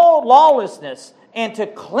from all lawlessness and to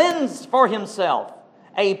cleanse for Himself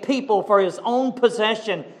a people for His own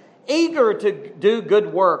possession, eager to do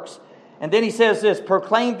good works. And then He says this,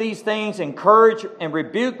 proclaim these things, encourage and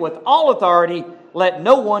rebuke with all authority, let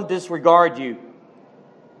no one disregard you.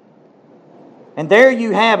 And there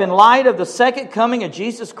you have, in light of the second coming of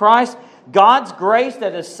Jesus Christ, God's grace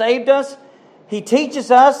that has saved us. He teaches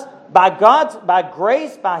us by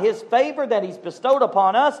grace, by His favor that He's bestowed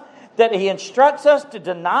upon us, that He instructs us to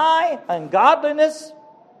deny ungodliness.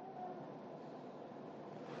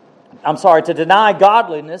 To deny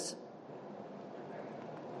godliness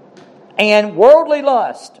and worldly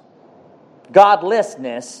lust,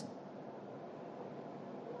 godlessness,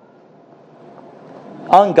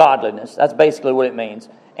 ungodliness, that's basically what it means,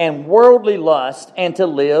 and worldly lust, and to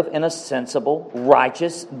live in a sensible,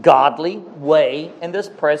 righteous, godly way in this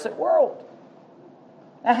present world.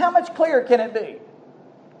 Now, how much clearer can it be?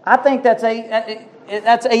 I think that's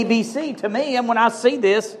ABC to me, and when I see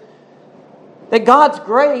this, that God's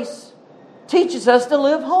grace teaches us to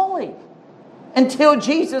live holy until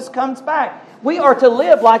Jesus comes back. We are to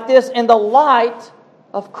live like this in the light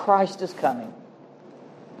of Christ is coming.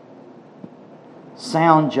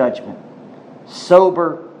 Sound judgment,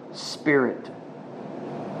 sober spirit.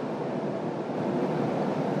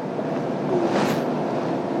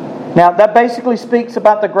 Now, that basically speaks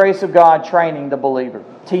about the grace of God training the believer,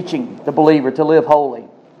 teaching the believer to live holy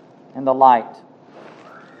in the light.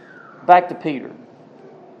 Back to Peter.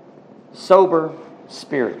 Sober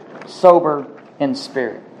spirit. Sober in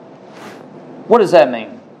spirit. What does that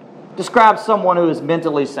mean? Describe someone who is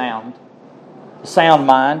mentally sound. Sound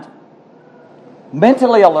mind.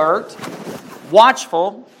 Mentally alert.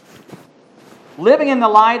 Watchful. Living in the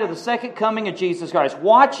light of the second coming of Jesus Christ.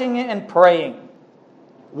 Watching and praying.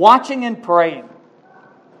 Watching and praying.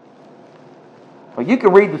 Well, you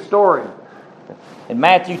can read the story in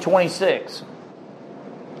Matthew 26.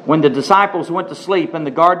 When the disciples went to sleep in the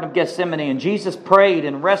Garden of Gethsemane and Jesus prayed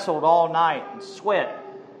and wrestled all night and sweat.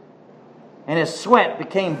 And His sweat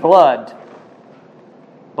became blood.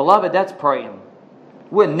 Beloved, that's praying.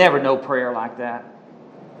 We'll never know prayer like that.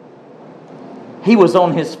 He was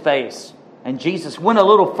on His face. And Jesus went a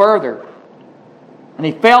little further. And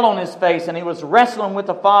He fell on His face and He was wrestling with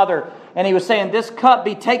the Father. And He was saying, this cup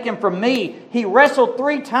be taken from me. He wrestled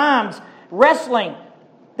 3 times, wrestling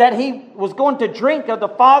that He was going to drink of the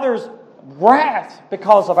Father's wrath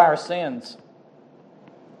because of our sins.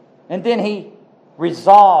 And then He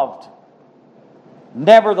resolved,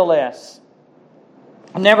 nevertheless,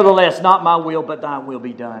 not my will, but Thy will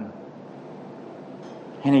be done.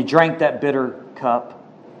 And He drank that bitter cup.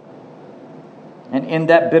 And in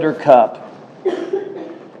that bitter cup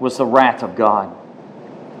was the wrath of God.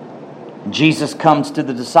 And Jesus comes to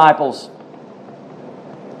the disciples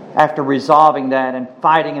after resolving that and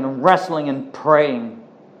fighting and wrestling and praying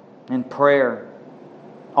in prayer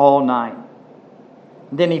all night.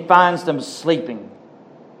 And then He finds them sleeping.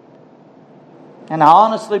 And I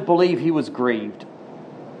honestly believe He was grieved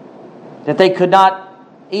that they could not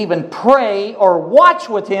even pray or watch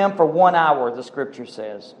with Him for 1 hour, the Scripture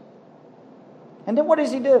says. And then what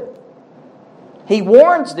does He do? He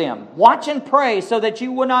warns them, watch and pray so that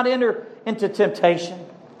you will not enter into temptation.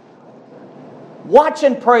 Watch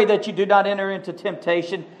and pray that you do not enter into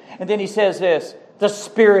temptation. And then He says this, the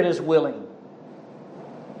spirit is willing.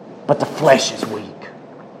 but the flesh is weak.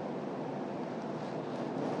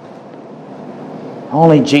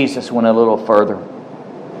 Only Jesus went a little further.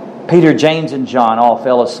 Peter, James, and John all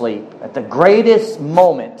fell asleep at the greatest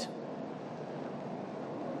moment.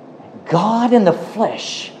 God in the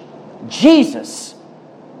flesh, Jesus,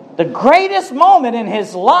 the greatest moment in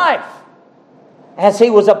His life, as He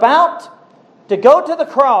was about to go to the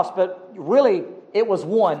cross, but really it was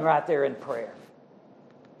one right there in prayer.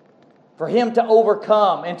 For Him to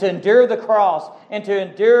overcome and to endure the cross and to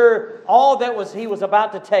endure all that He was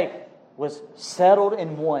about to take was settled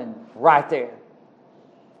in one right there.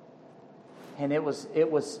 And it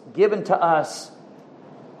was given to us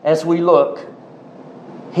as we look.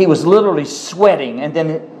 He was literally sweating and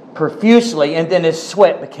then profusely, and then His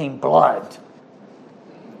sweat became blood.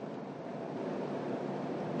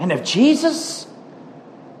 And if Jesus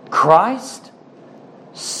Christ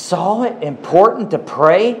saw it important to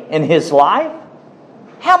pray in His life,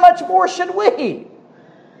 how much more should we?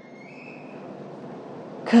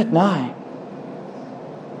 Good night.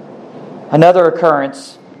 Another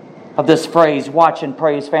occurrence of this phrase, watch and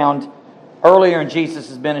pray, is found earlier in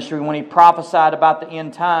Jesus' ministry when He prophesied about the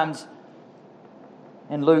end times.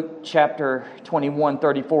 In Luke chapter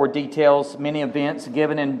 21:34 details many events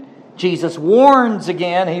given, and Jesus warns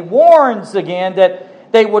again. He warns again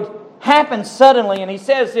that they would happen suddenly. And He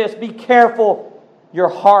says this, be careful, your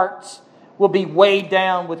hearts will be weighed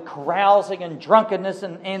down with carousing and drunkenness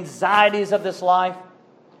and anxieties of this life.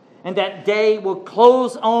 And that day will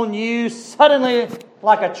close on you suddenly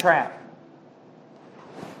like a trap.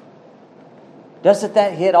 Doesn't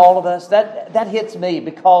that hit all of us? That hits me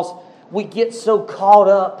because we get so caught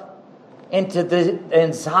up into the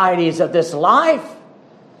anxieties of this life.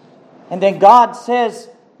 And then God says,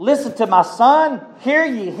 listen to my son, hear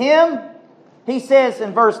ye him. He says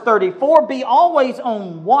in verse 34, be always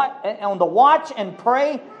on the watch and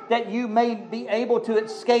pray that you may be able to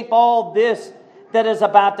escape all this that is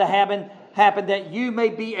about to happen, that you may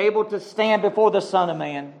be able to stand before the Son of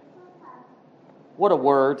Man. What a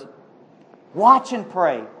word. Watch and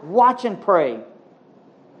pray. Watch and pray.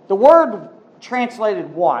 The word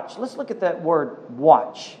translated watch. Let's look at that word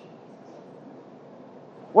watch.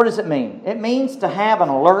 What does it mean? It means to have an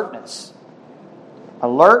alertness.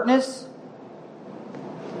 Alertness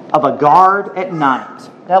of a guard at night.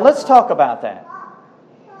 Now let's talk about that.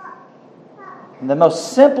 In the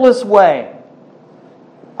most simplest way,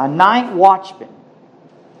 a night watchman.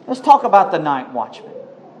 Let's talk about the night watchman.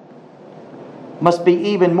 Must be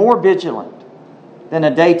even more vigilant than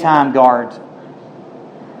a daytime guard.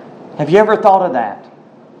 Have you ever thought of that?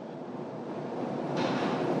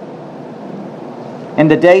 In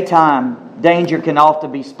the daytime, danger can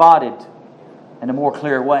often be spotted in a more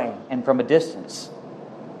clear way and from a distance,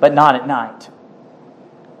 but not at night.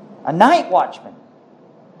 A night watchman.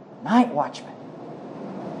 Night watchman.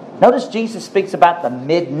 Notice Jesus speaks about the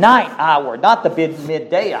midnight hour, not the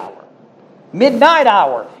midday hour. Midnight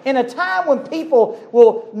hour. In a time when people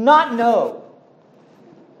will not know.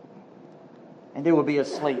 And they will be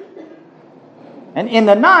asleep. And in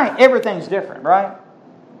the night, everything's different, right?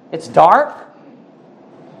 It's dark.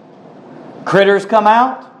 Critters come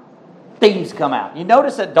out. Thieves come out. You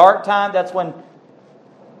notice at dark time, that's when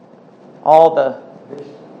all the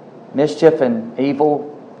mischief and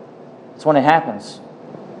evil, that's when it happens.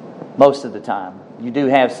 Most of the time. You do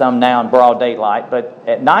have some now in broad daylight, but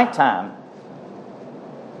at nighttime,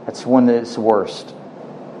 that's when it's worst.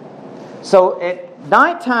 So at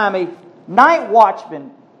nighttime, a night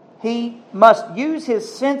watchman, he must use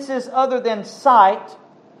his senses other than sight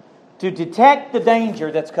to detect the danger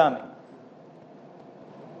that's coming.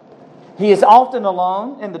 He is often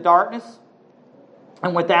alone in the darkness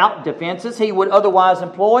and without defenses he would otherwise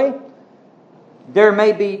employ. There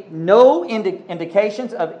may be no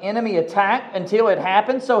indications of enemy attack until it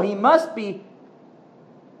happens, so he must be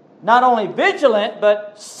not only vigilant,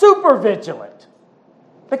 but super vigilant,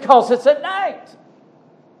 because it's at night.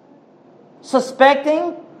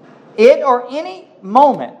 Suspecting it or any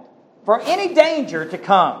moment for any danger to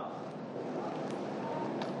come.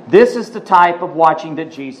 This is the type of watching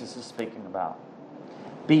that Jesus is speaking about.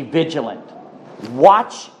 Be vigilant.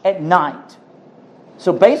 Watch at night.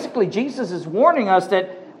 So basically, Jesus is warning us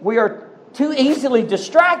that we are too easily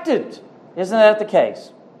distracted. Isn't that the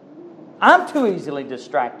case? I'm too easily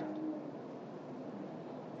distracted.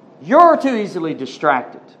 You're too easily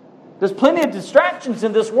distracted. There's plenty of distractions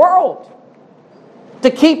in this world to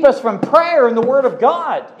keep us from prayer and the Word of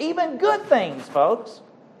God. Even good things, folks.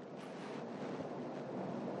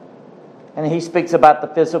 And He speaks about the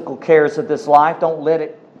physical cares of this life. Don't let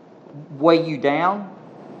it weigh you down.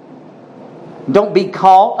 Don't be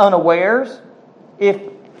caught unawares. If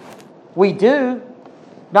we do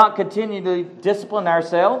not continue to discipline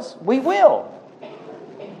ourselves, we will.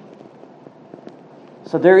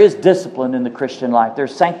 So there is discipline in the Christian life.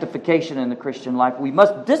 There's sanctification in the Christian life. We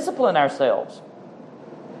must discipline ourselves.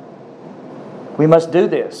 We must do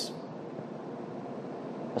this.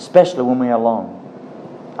 Especially when we are alone.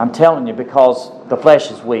 I'm telling you, because the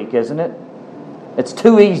flesh is weak, isn't it? It's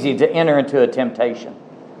too easy to enter into a temptation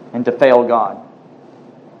and to fail God.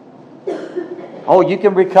 Oh, you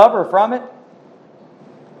can recover from it.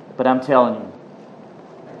 But I'm telling you,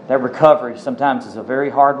 that recovery sometimes is a very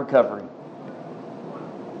hard recovery.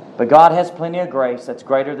 But God has plenty of grace that's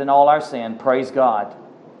greater than all our sin. Praise God.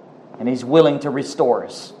 And He's willing to restore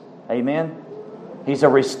us. Amen? He's a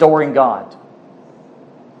restoring God.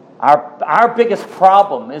 Our biggest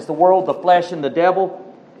problem is the world, the flesh, and the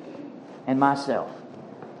devil, and myself.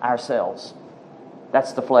 Ourselves.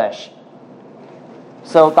 That's the flesh.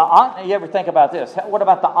 So, you ever think about this? What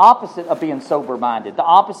about the opposite of being sober-minded? The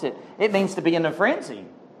opposite, it means to be in a frenzy.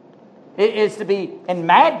 It is to be in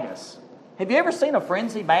madness. Have you ever seen a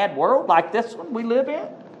frenzy mad world like this one we live in?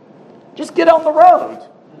 Just get on the road.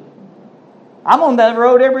 I'm on that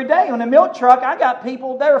road every day. On the milk truck, I got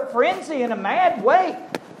people, they're frenzy in a mad way.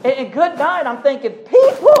 And good night, I'm thinking,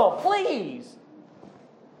 people, please.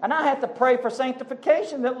 And I have to pray for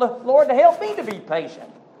sanctification, that Lord to help me to be patient.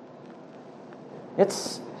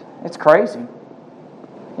 It's crazy,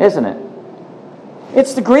 isn't it?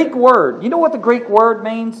 It's the Greek word. You know what the Greek word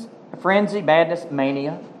means? Frenzy, madness,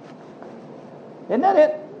 mania. Isn't that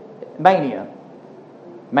it? Mania.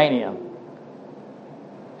 Mania.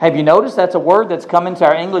 Have you noticed that's a word that's come into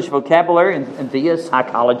our English vocabulary and via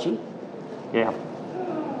psychology? Yeah.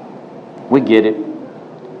 We get it.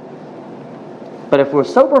 But if we're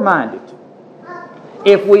sober-minded,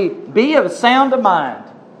 if we be of sound of mind,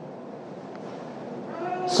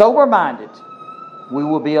 sober-minded, we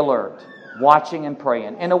will be alert, watching and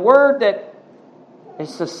praying. In a word that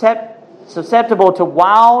is susceptible to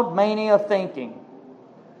wild mania thinking,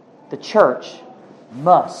 the church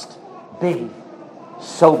must be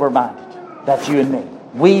sober-minded. That's you and me.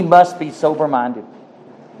 We must be sober-minded.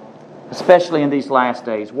 Especially in these last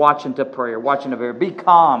days. Watching to prayer. Watching to prayer. Be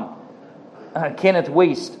calm. Kenneth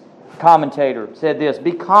Wuest, commentator, said this.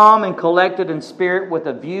 Be calm and collected in spirit with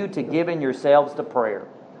a view to giving yourselves to prayer.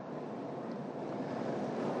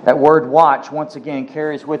 That word watch, once again,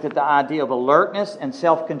 carries with it the idea of alertness and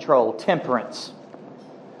self-control. Temperance.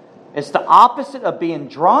 It's the opposite of being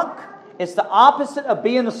drunk. It's the opposite of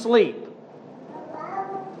being asleep.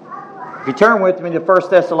 If you turn with me to 1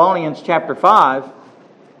 Thessalonians chapter 5,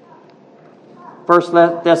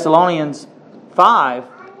 1 Thessalonians 5,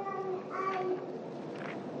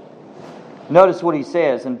 notice what he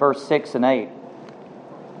says in verse 6 and 8.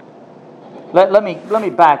 Let me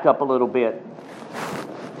back up a little bit.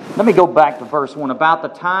 Let me go back to verse 1. About the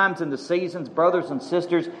times and the seasons, brothers and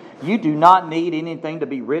sisters, you do not need anything to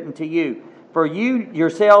be written to you. For you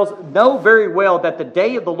yourselves know very well that the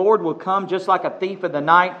day of the Lord will come just like a thief in the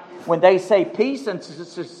night, when they say peace and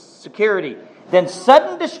security. Then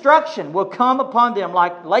sudden destruction will come upon them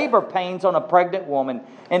like labor pains on a pregnant woman,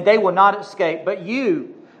 and they will not escape. But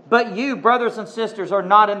you, brothers and sisters, are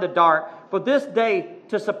not in the dark, for this day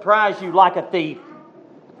to surprise you like a thief.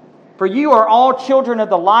 For you are all children of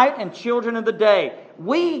the light and children of the day.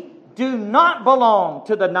 We do not belong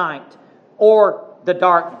to the night or the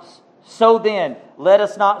darkness. So then, let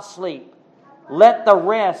us not sleep. But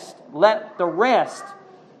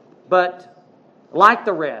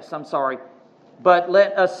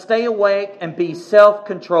let us stay awake and be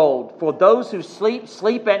self-controlled. For those who sleep,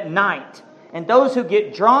 sleep at night. And those who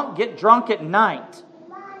get drunk at night.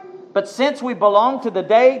 But since we belong to the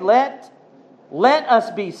day, let us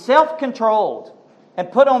be self-controlled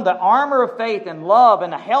and put on the armor of faith and love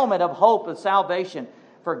and a helmet of hope of salvation.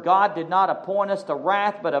 For God did not appoint us to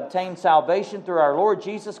wrath, but obtained salvation through our Lord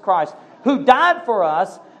Jesus Christ, who died for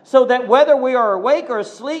us, so that whether we are awake or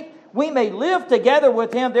asleep, we may live together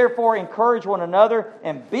with Him. Therefore, encourage one another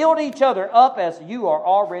and build each other up as you are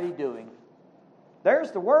already doing.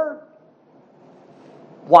 There's the word.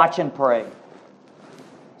 Watch and pray.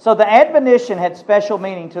 So the admonition had special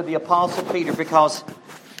meaning to the Apostle Peter because,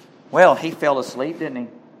 well, he fell asleep, didn't he?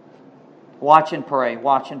 Watch and pray.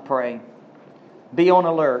 Watch and pray. Be on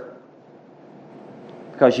alert,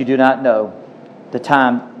 because you do not know the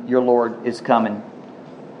time your Lord is coming.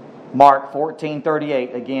 Mark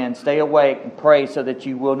 14:38, again, stay awake and pray so that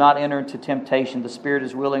you will not enter into temptation. The spirit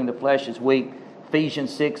is willing, the flesh is weak.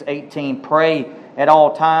 Ephesians 6:18, pray at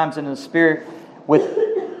all times in the Spirit with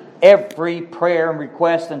every prayer and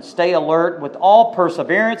request, and stay alert with all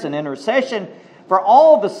perseverance and intercession for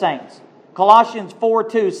all the saints, Colossians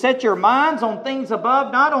 4:2, set your minds on things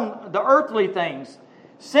above, not on the earthly things.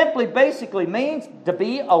 Simply basically means to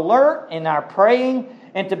be alert in our praying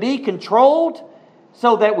and to be controlled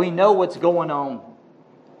so that we know what's going on.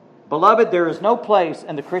 Beloved, there is no place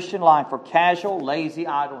in the Christian life for casual, lazy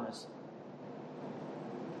idleness.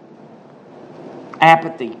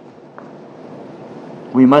 Apathy.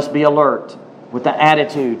 We must be alert with an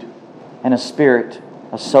attitude and a spirit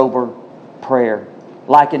of sober prayer.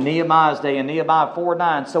 Like in Nehemiah's day, in Nehemiah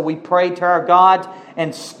 4:9, so we prayed to our God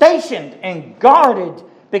and stationed and guarded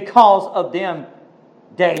because of them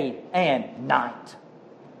day and night.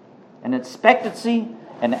 An expectancy,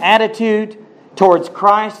 an attitude towards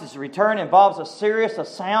Christ's return involves a serious, a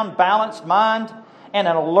sound, balanced mind and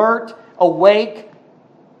an alert, awake,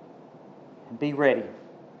 and be ready.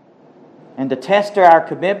 And the test of our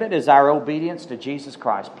commitment is our obedience to Jesus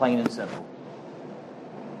Christ, plain and simple.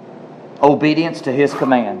 Obedience to His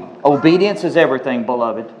command. Obedience is everything,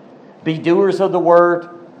 beloved. Be doers of the word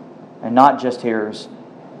and not just hearers.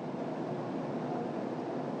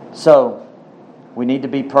 So, we need to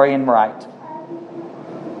be praying right.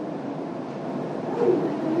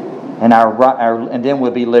 And then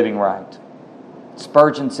we'll be living right.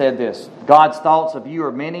 Spurgeon said this, God's thoughts of you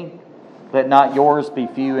are many, let not yours be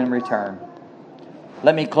few in return.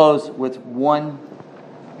 Let me close with one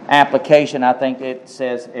application. I think it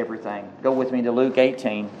says everything. Go with me to Luke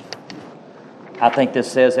 18. I think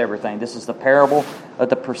this says everything. This is the parable of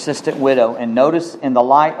the persistent widow. And notice in the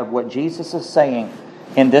light of what Jesus is saying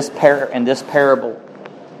in this parable,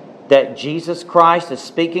 that Jesus Christ is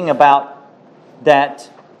speaking about that,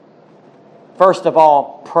 first of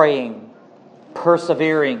all, praying,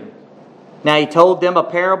 persevering. Now He told them a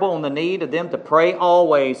parable on the need of them to pray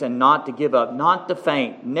always and not to give up, not to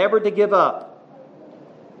faint, never to give up.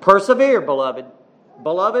 Persevere, beloved.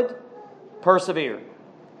 Beloved, persevere.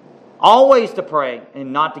 Always to pray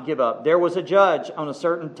and not to give up. There was a judge on a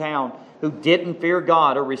certain town who didn't fear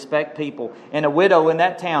God or respect people. And a widow in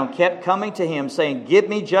that town kept coming to him saying, give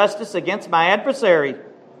me justice against my adversary.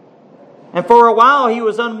 And for a while he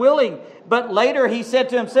was unwilling. But later he said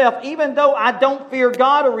to himself, even though I don't fear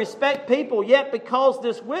God or respect people, yet because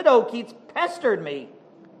this widow keeps pestering me,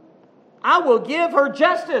 I will give her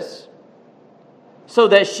justice so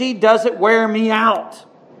that she doesn't wear me out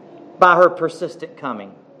by her persistent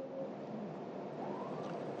coming.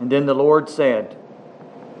 And then the Lord said,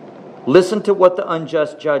 listen to what the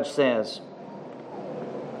unjust judge says.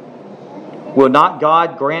 Will not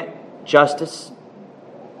God grant justice?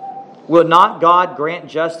 Will not God grant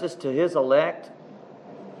justice to His elect?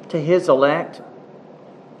 To His elect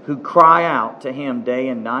who cry out to Him day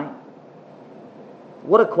and night?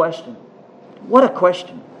 What a question. What a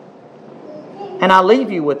question. And I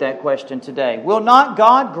leave you with that question today. Will not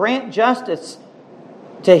God grant justice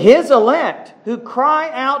to His elect who cry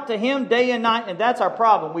out to Him day and night? And that's our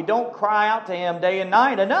problem. We don't cry out to Him day and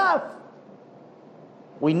night enough.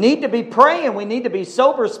 We need to be praying. We need to be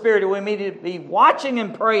sober-spirited. We need to be watching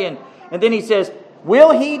and praying. And then He says,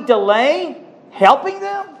 will He delay helping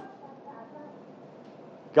them?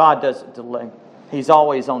 God doesn't delay. He's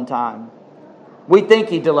always on time. We think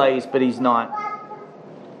He delays, but He's not.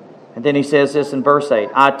 And then He says this in verse 8,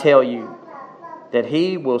 I tell you that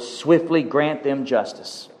He will swiftly grant them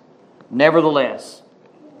justice. Nevertheless.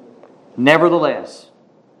 And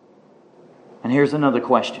here's another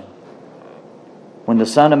question. When the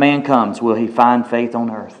Son of Man comes, will He find faith on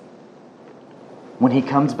earth? When He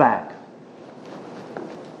comes back.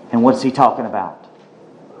 And what's He talking about?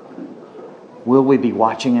 Will we be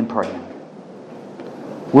watching and praying?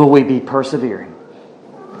 Will we be persevering?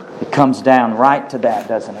 It comes down right to that,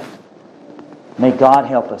 doesn't it? May God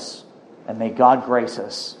help us and may God grace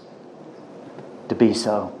us to be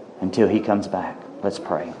so until He comes back. Let's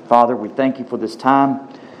pray. Father, we thank You for this time.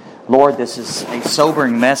 Lord, this is a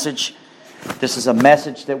sobering message. This is a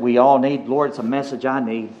message that we all need. Lord, it's a message I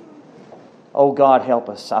need. Oh God, help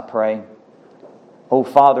us, I pray. Oh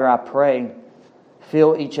Father, I pray,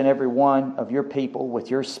 fill each and every one of Your people with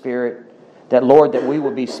Your Spirit. That, Lord, that we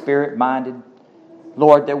will be Spirit-minded.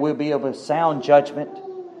 Lord, that we'll be of a sound judgment.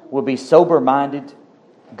 We'll be sober-minded.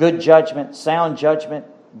 Good judgment, sound judgment.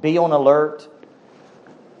 Be on alert.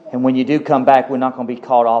 And when You do come back, we're not going to be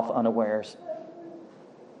caught off unawares.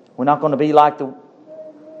 We're not going to be like the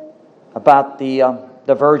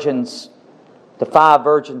virgins, the 5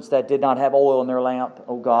 virgins that did not have oil in their lamp.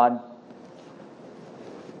 Oh God,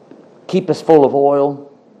 keep us full of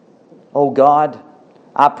oil. Oh God,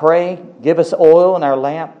 I pray, give us oil in our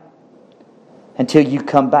lamp until You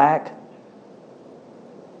come back.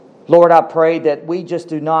 Lord, I pray that we just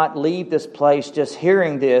do not leave this place just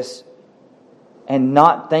hearing this and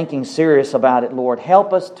not thinking serious about it, Lord.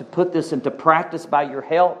 Help us to put this into practice by your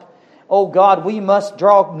help. Oh God, we must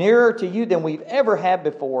draw nearer to you than we've ever had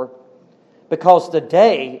before, because the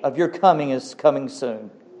day of your coming is coming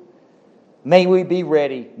soon. May we be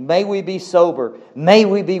ready. May we be sober. May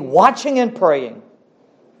we be watching and praying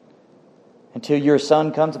until your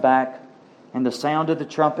Son comes back and the sound of the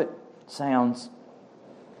trumpet sounds.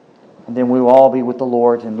 And then we will all be with the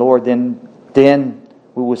Lord. And Lord, then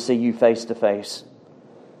we will see you face to face.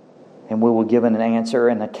 And we will give an answer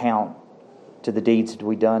and account to the deeds that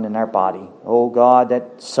we've done in our body. Oh God,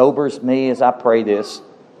 that sobers me as I pray this.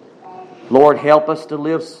 Lord, help us to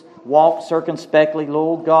walk circumspectly.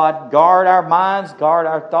 Lord God, guard our minds, guard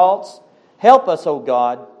our thoughts. Help us, oh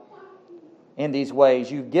God, in these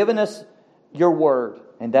ways. You've given us your word,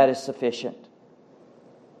 and that is sufficient.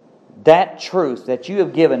 That truth that you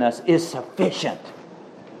have given us is sufficient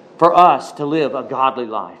for us to live a godly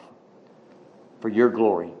life for your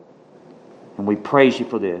glory. And we praise you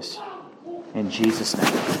for this. In Jesus'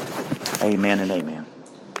 name, amen and amen.